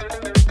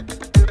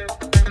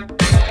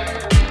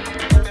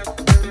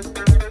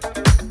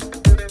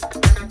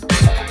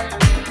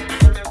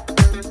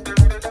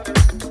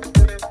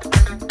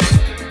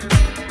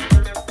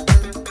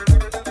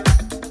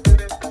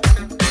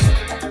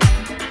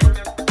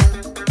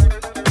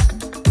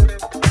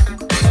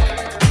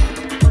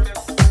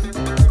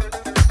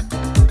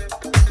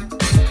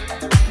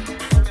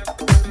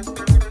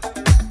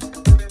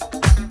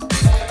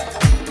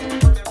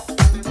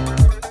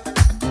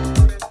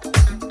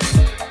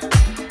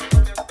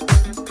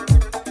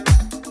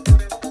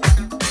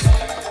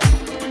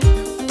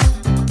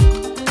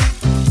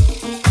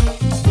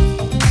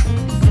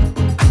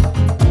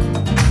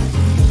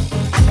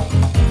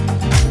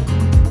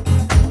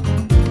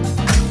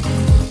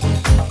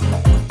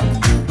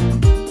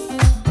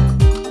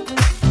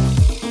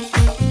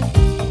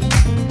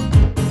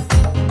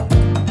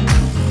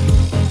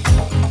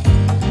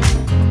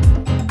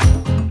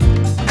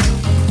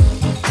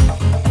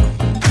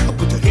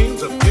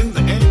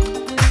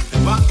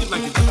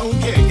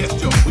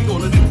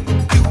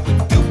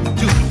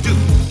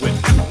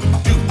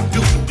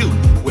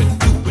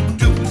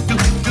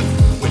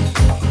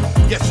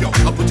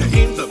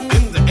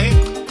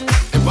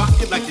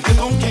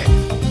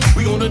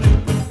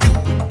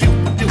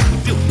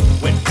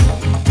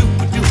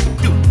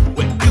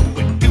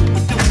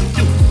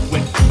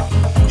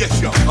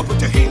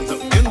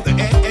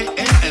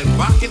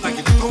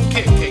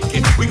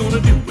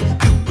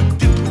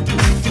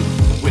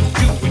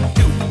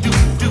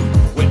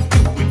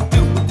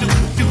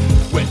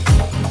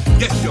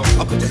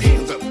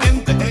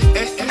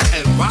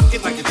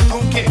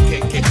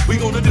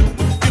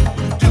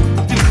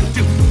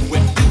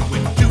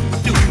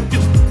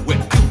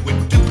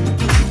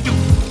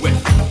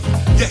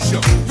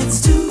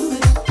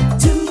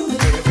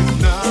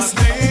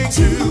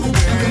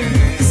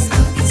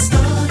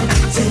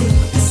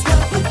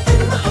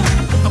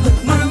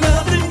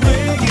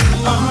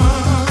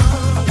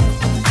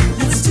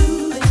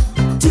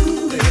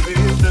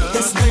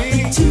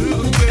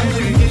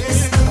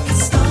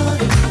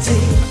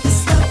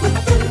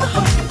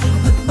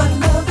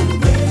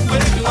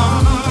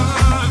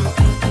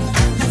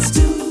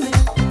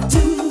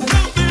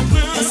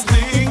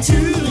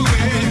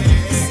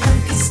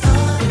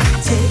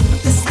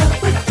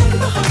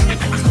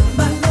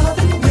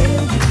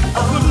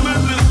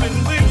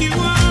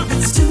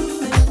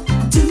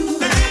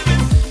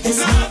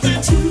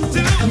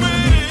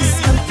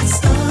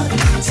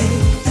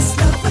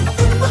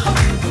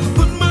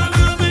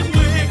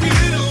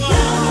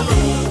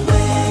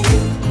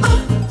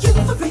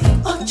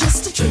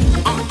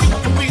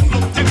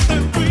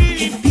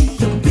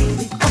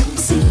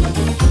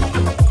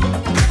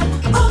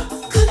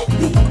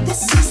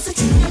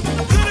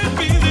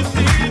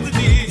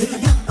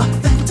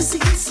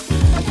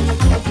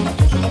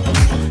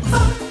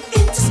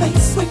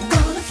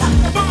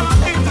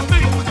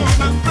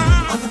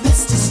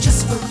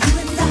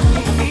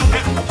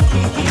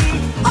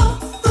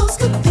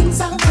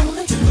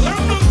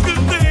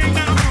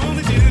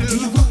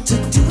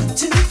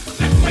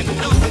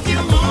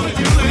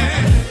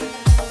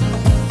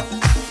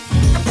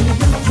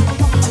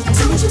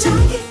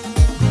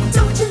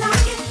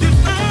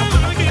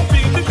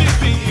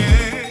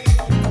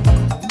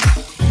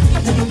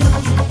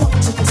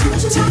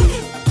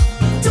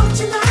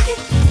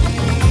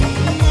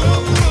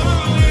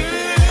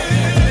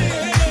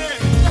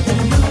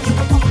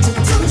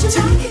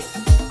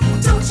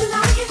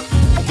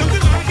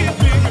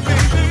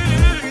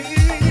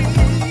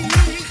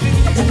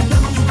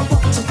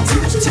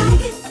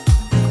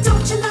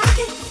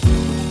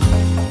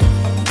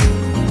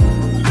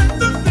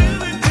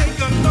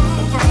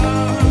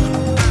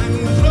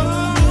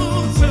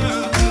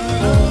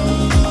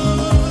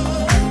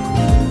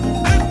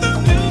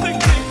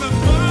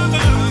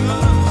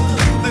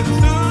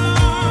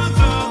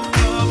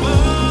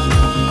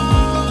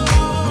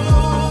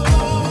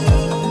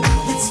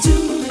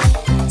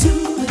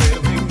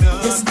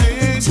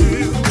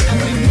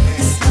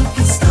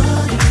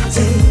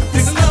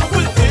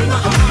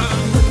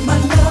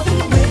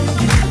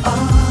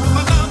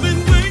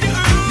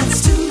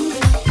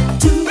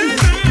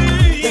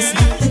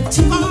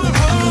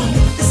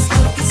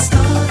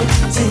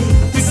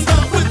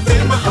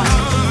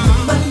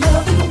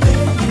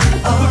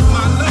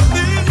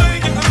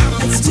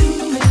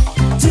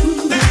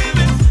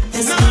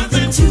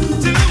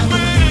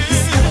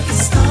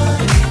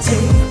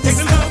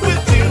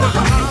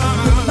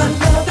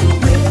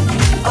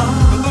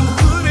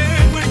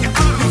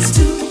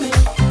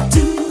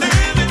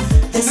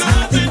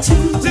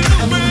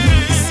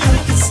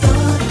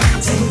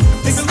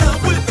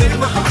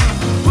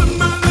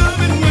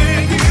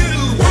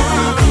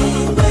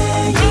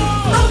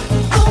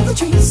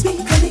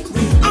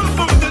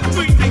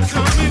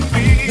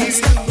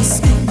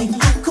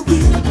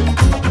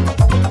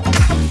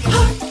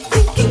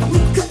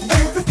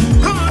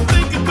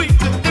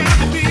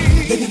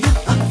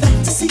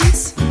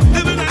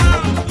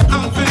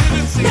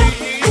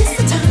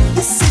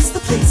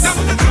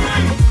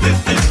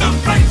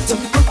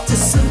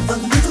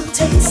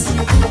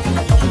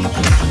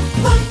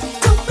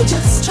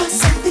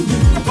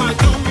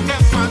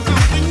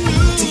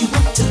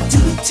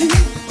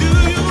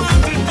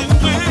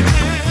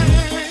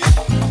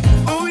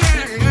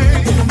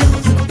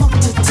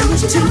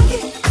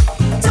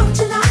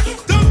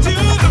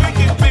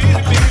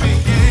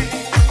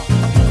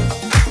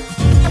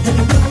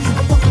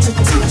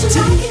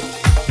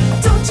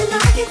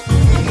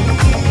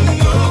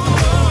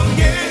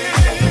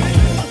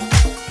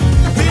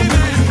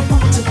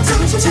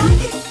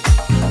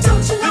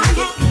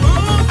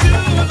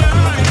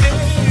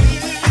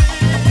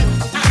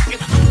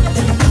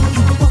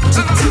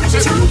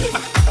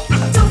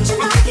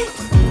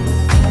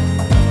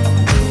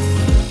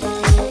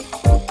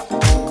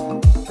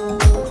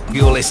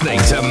 You're listening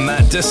to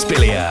Matt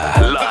Despilia,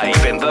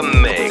 live in the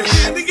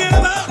mix.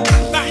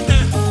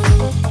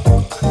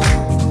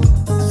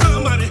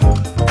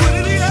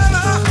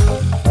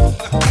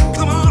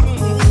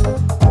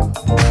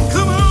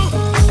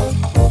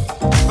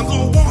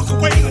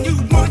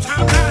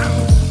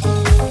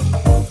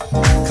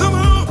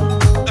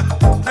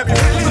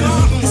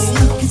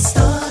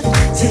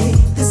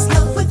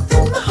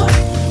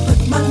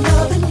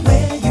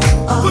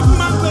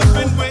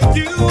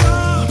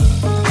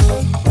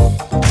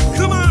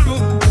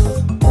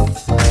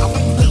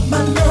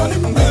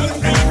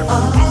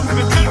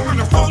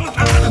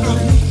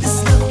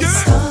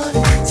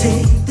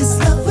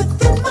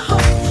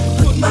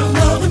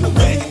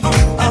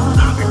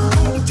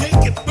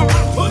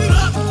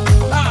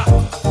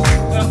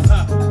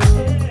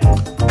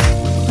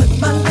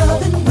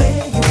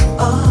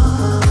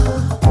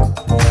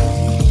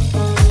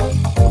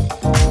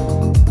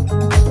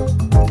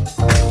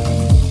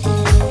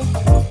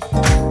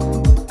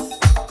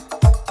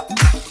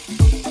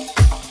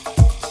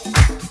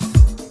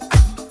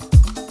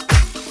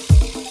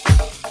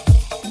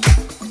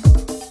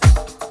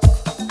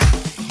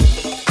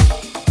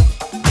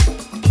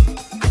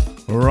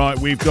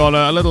 We've got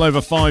a little over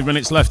 5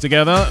 minutes left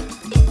together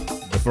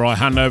before I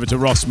hand over to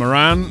Ross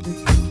Moran.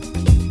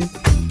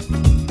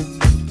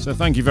 So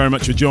thank you very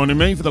much for joining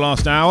me for the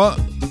last hour.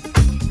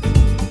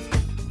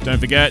 Don't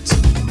forget,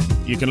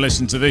 you can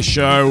listen to this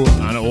show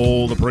and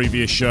all the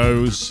previous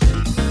shows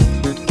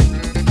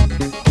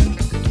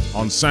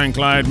on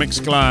SoundCloud,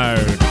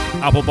 Mixcloud,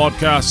 Apple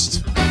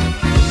Podcast,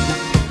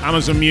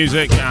 Amazon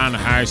Music and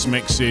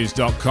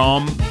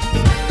housemixes.com.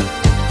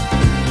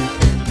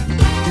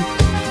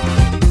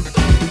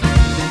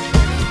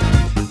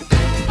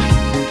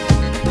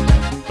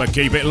 But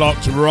keep it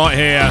locked right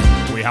here.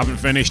 We haven't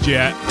finished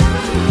yet.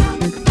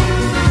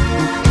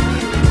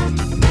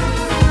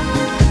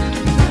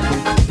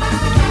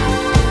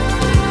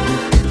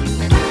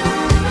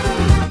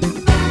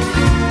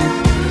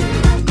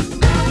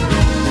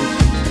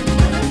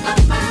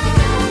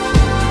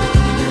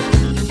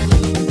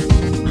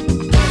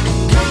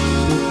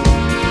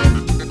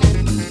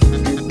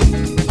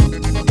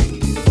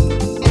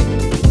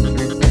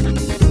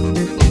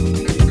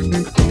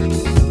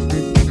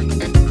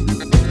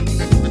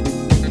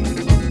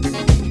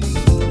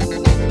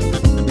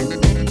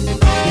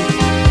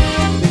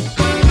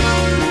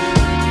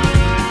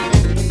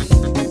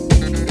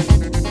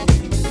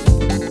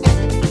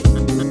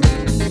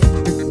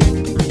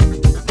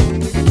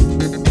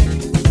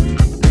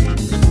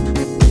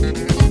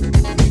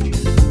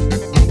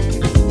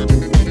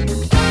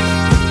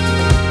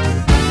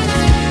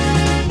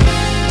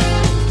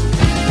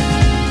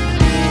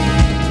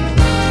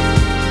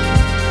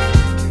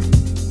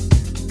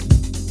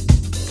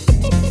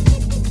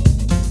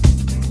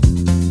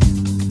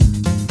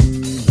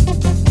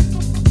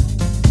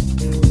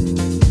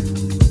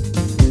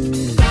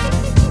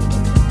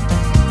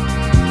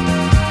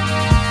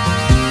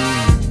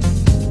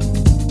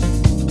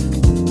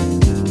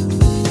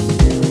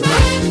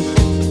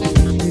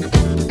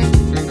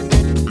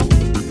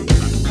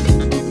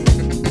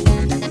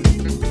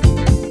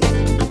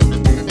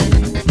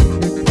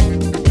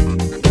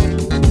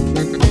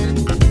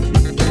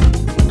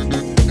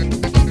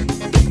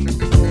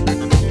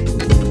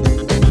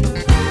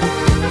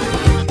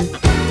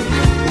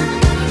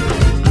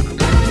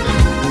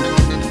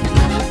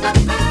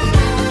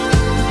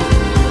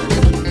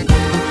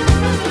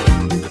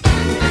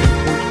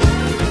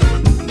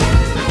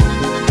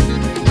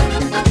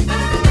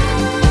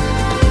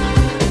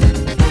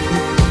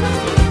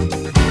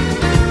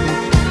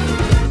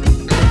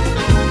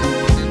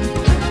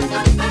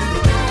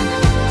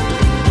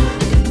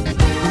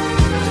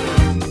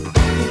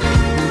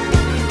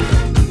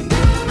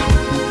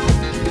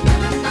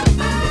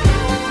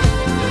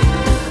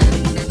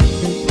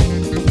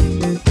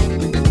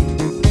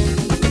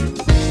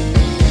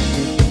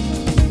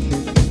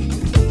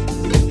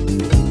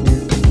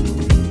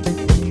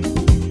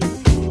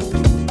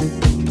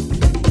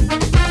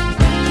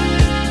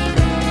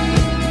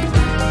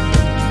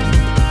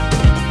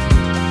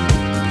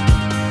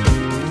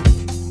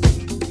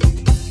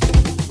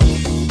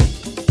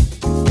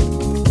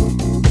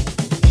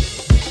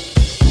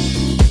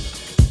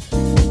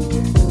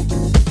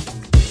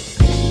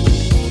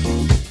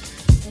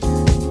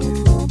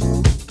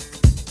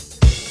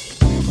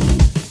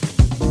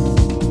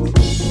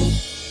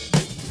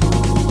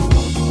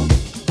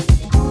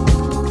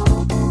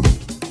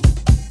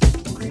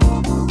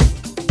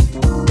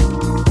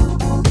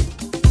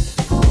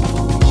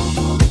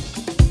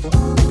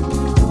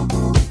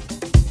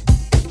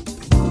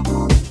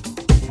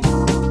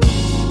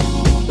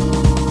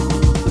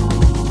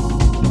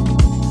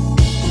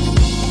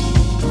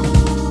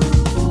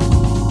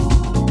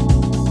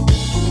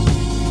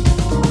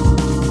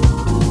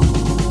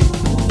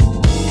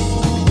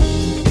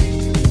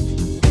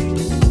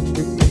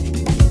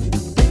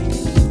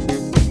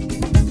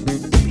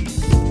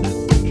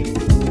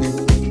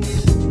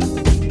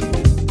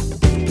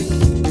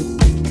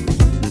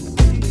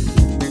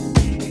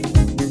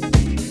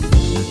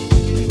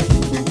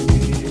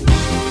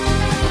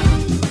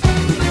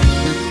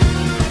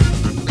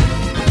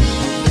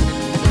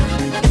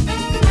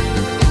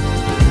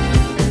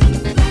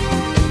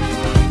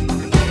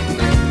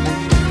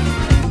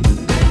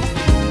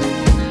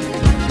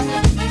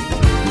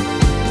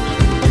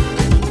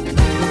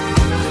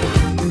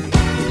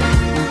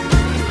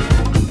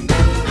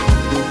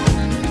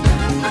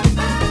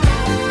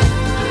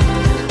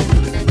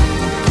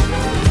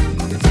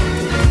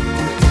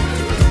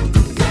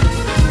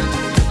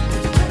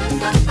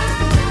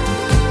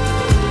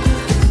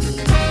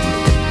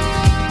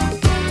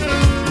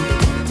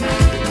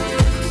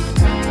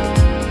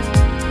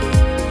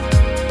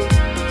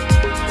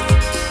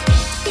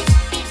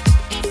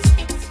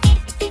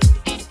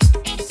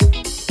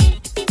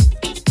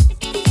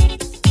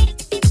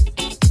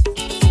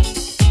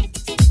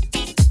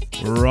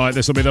 Right,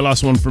 this will be the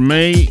last one from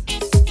me.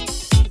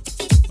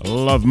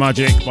 Love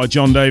Magic by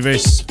John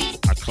Davis.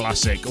 A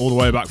classic all the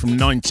way back from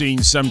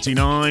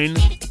 1979.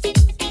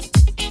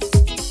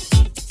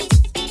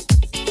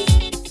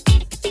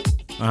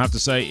 I have to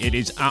say, it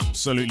is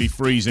absolutely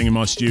freezing in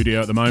my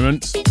studio at the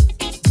moment.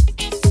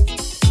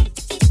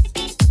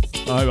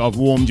 I hope I've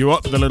warmed you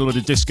up with a little bit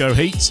of disco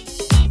heat.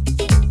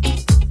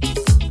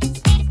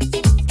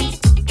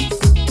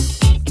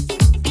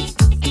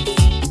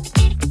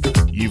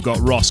 You've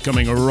got Ross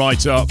coming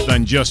right up,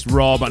 then just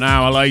Rob an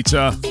hour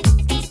later.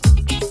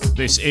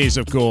 This is,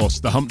 of course,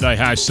 the Hump Day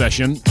House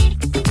session.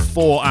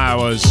 4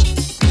 hours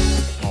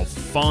of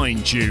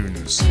fine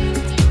tunes.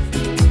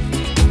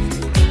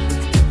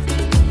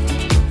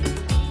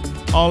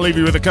 I'll leave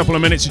you with a couple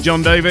of minutes of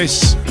John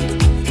Davis.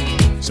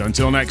 So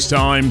until next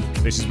time,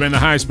 this has been the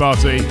House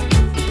Party.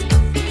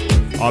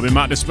 I've been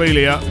Matt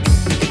Despelia.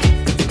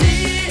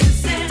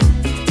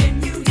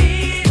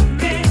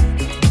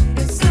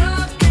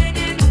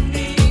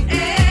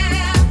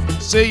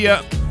 See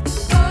ya.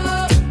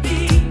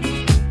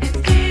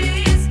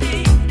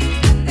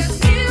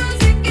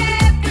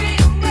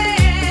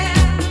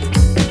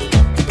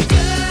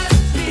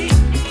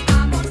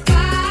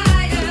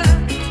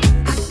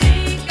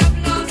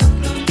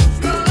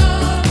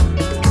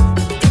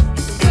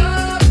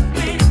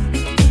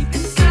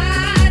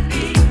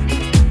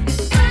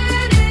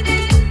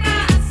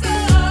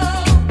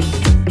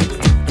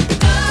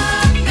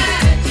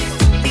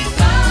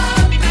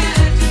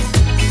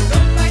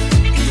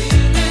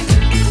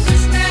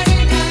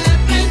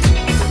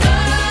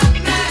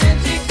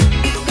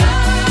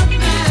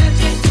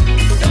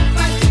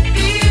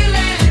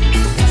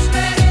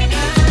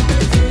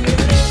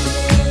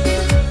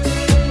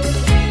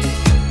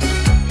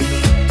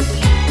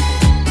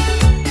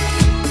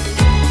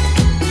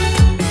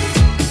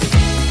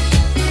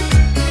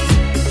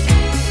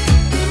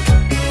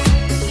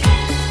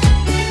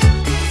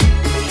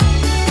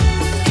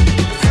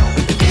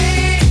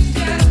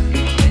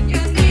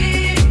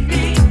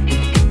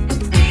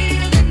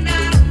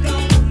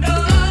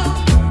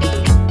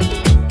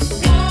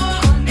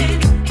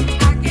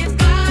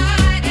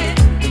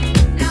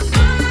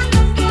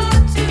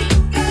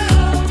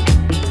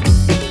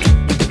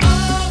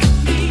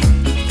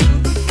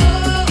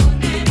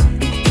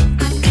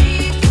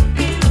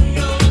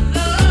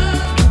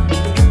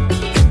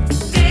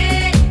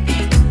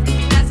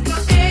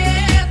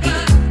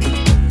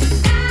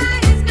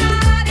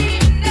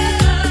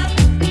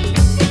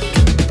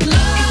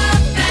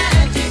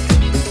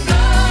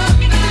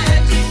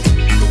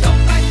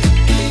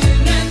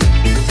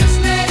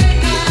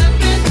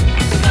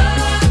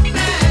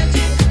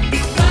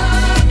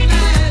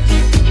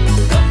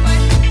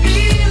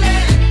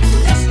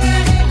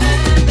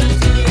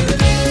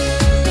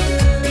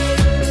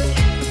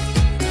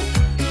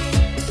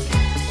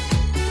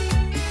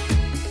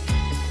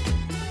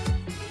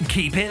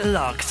 Keep it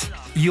locked.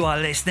 You are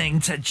listening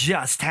to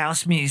Just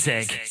House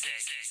Music.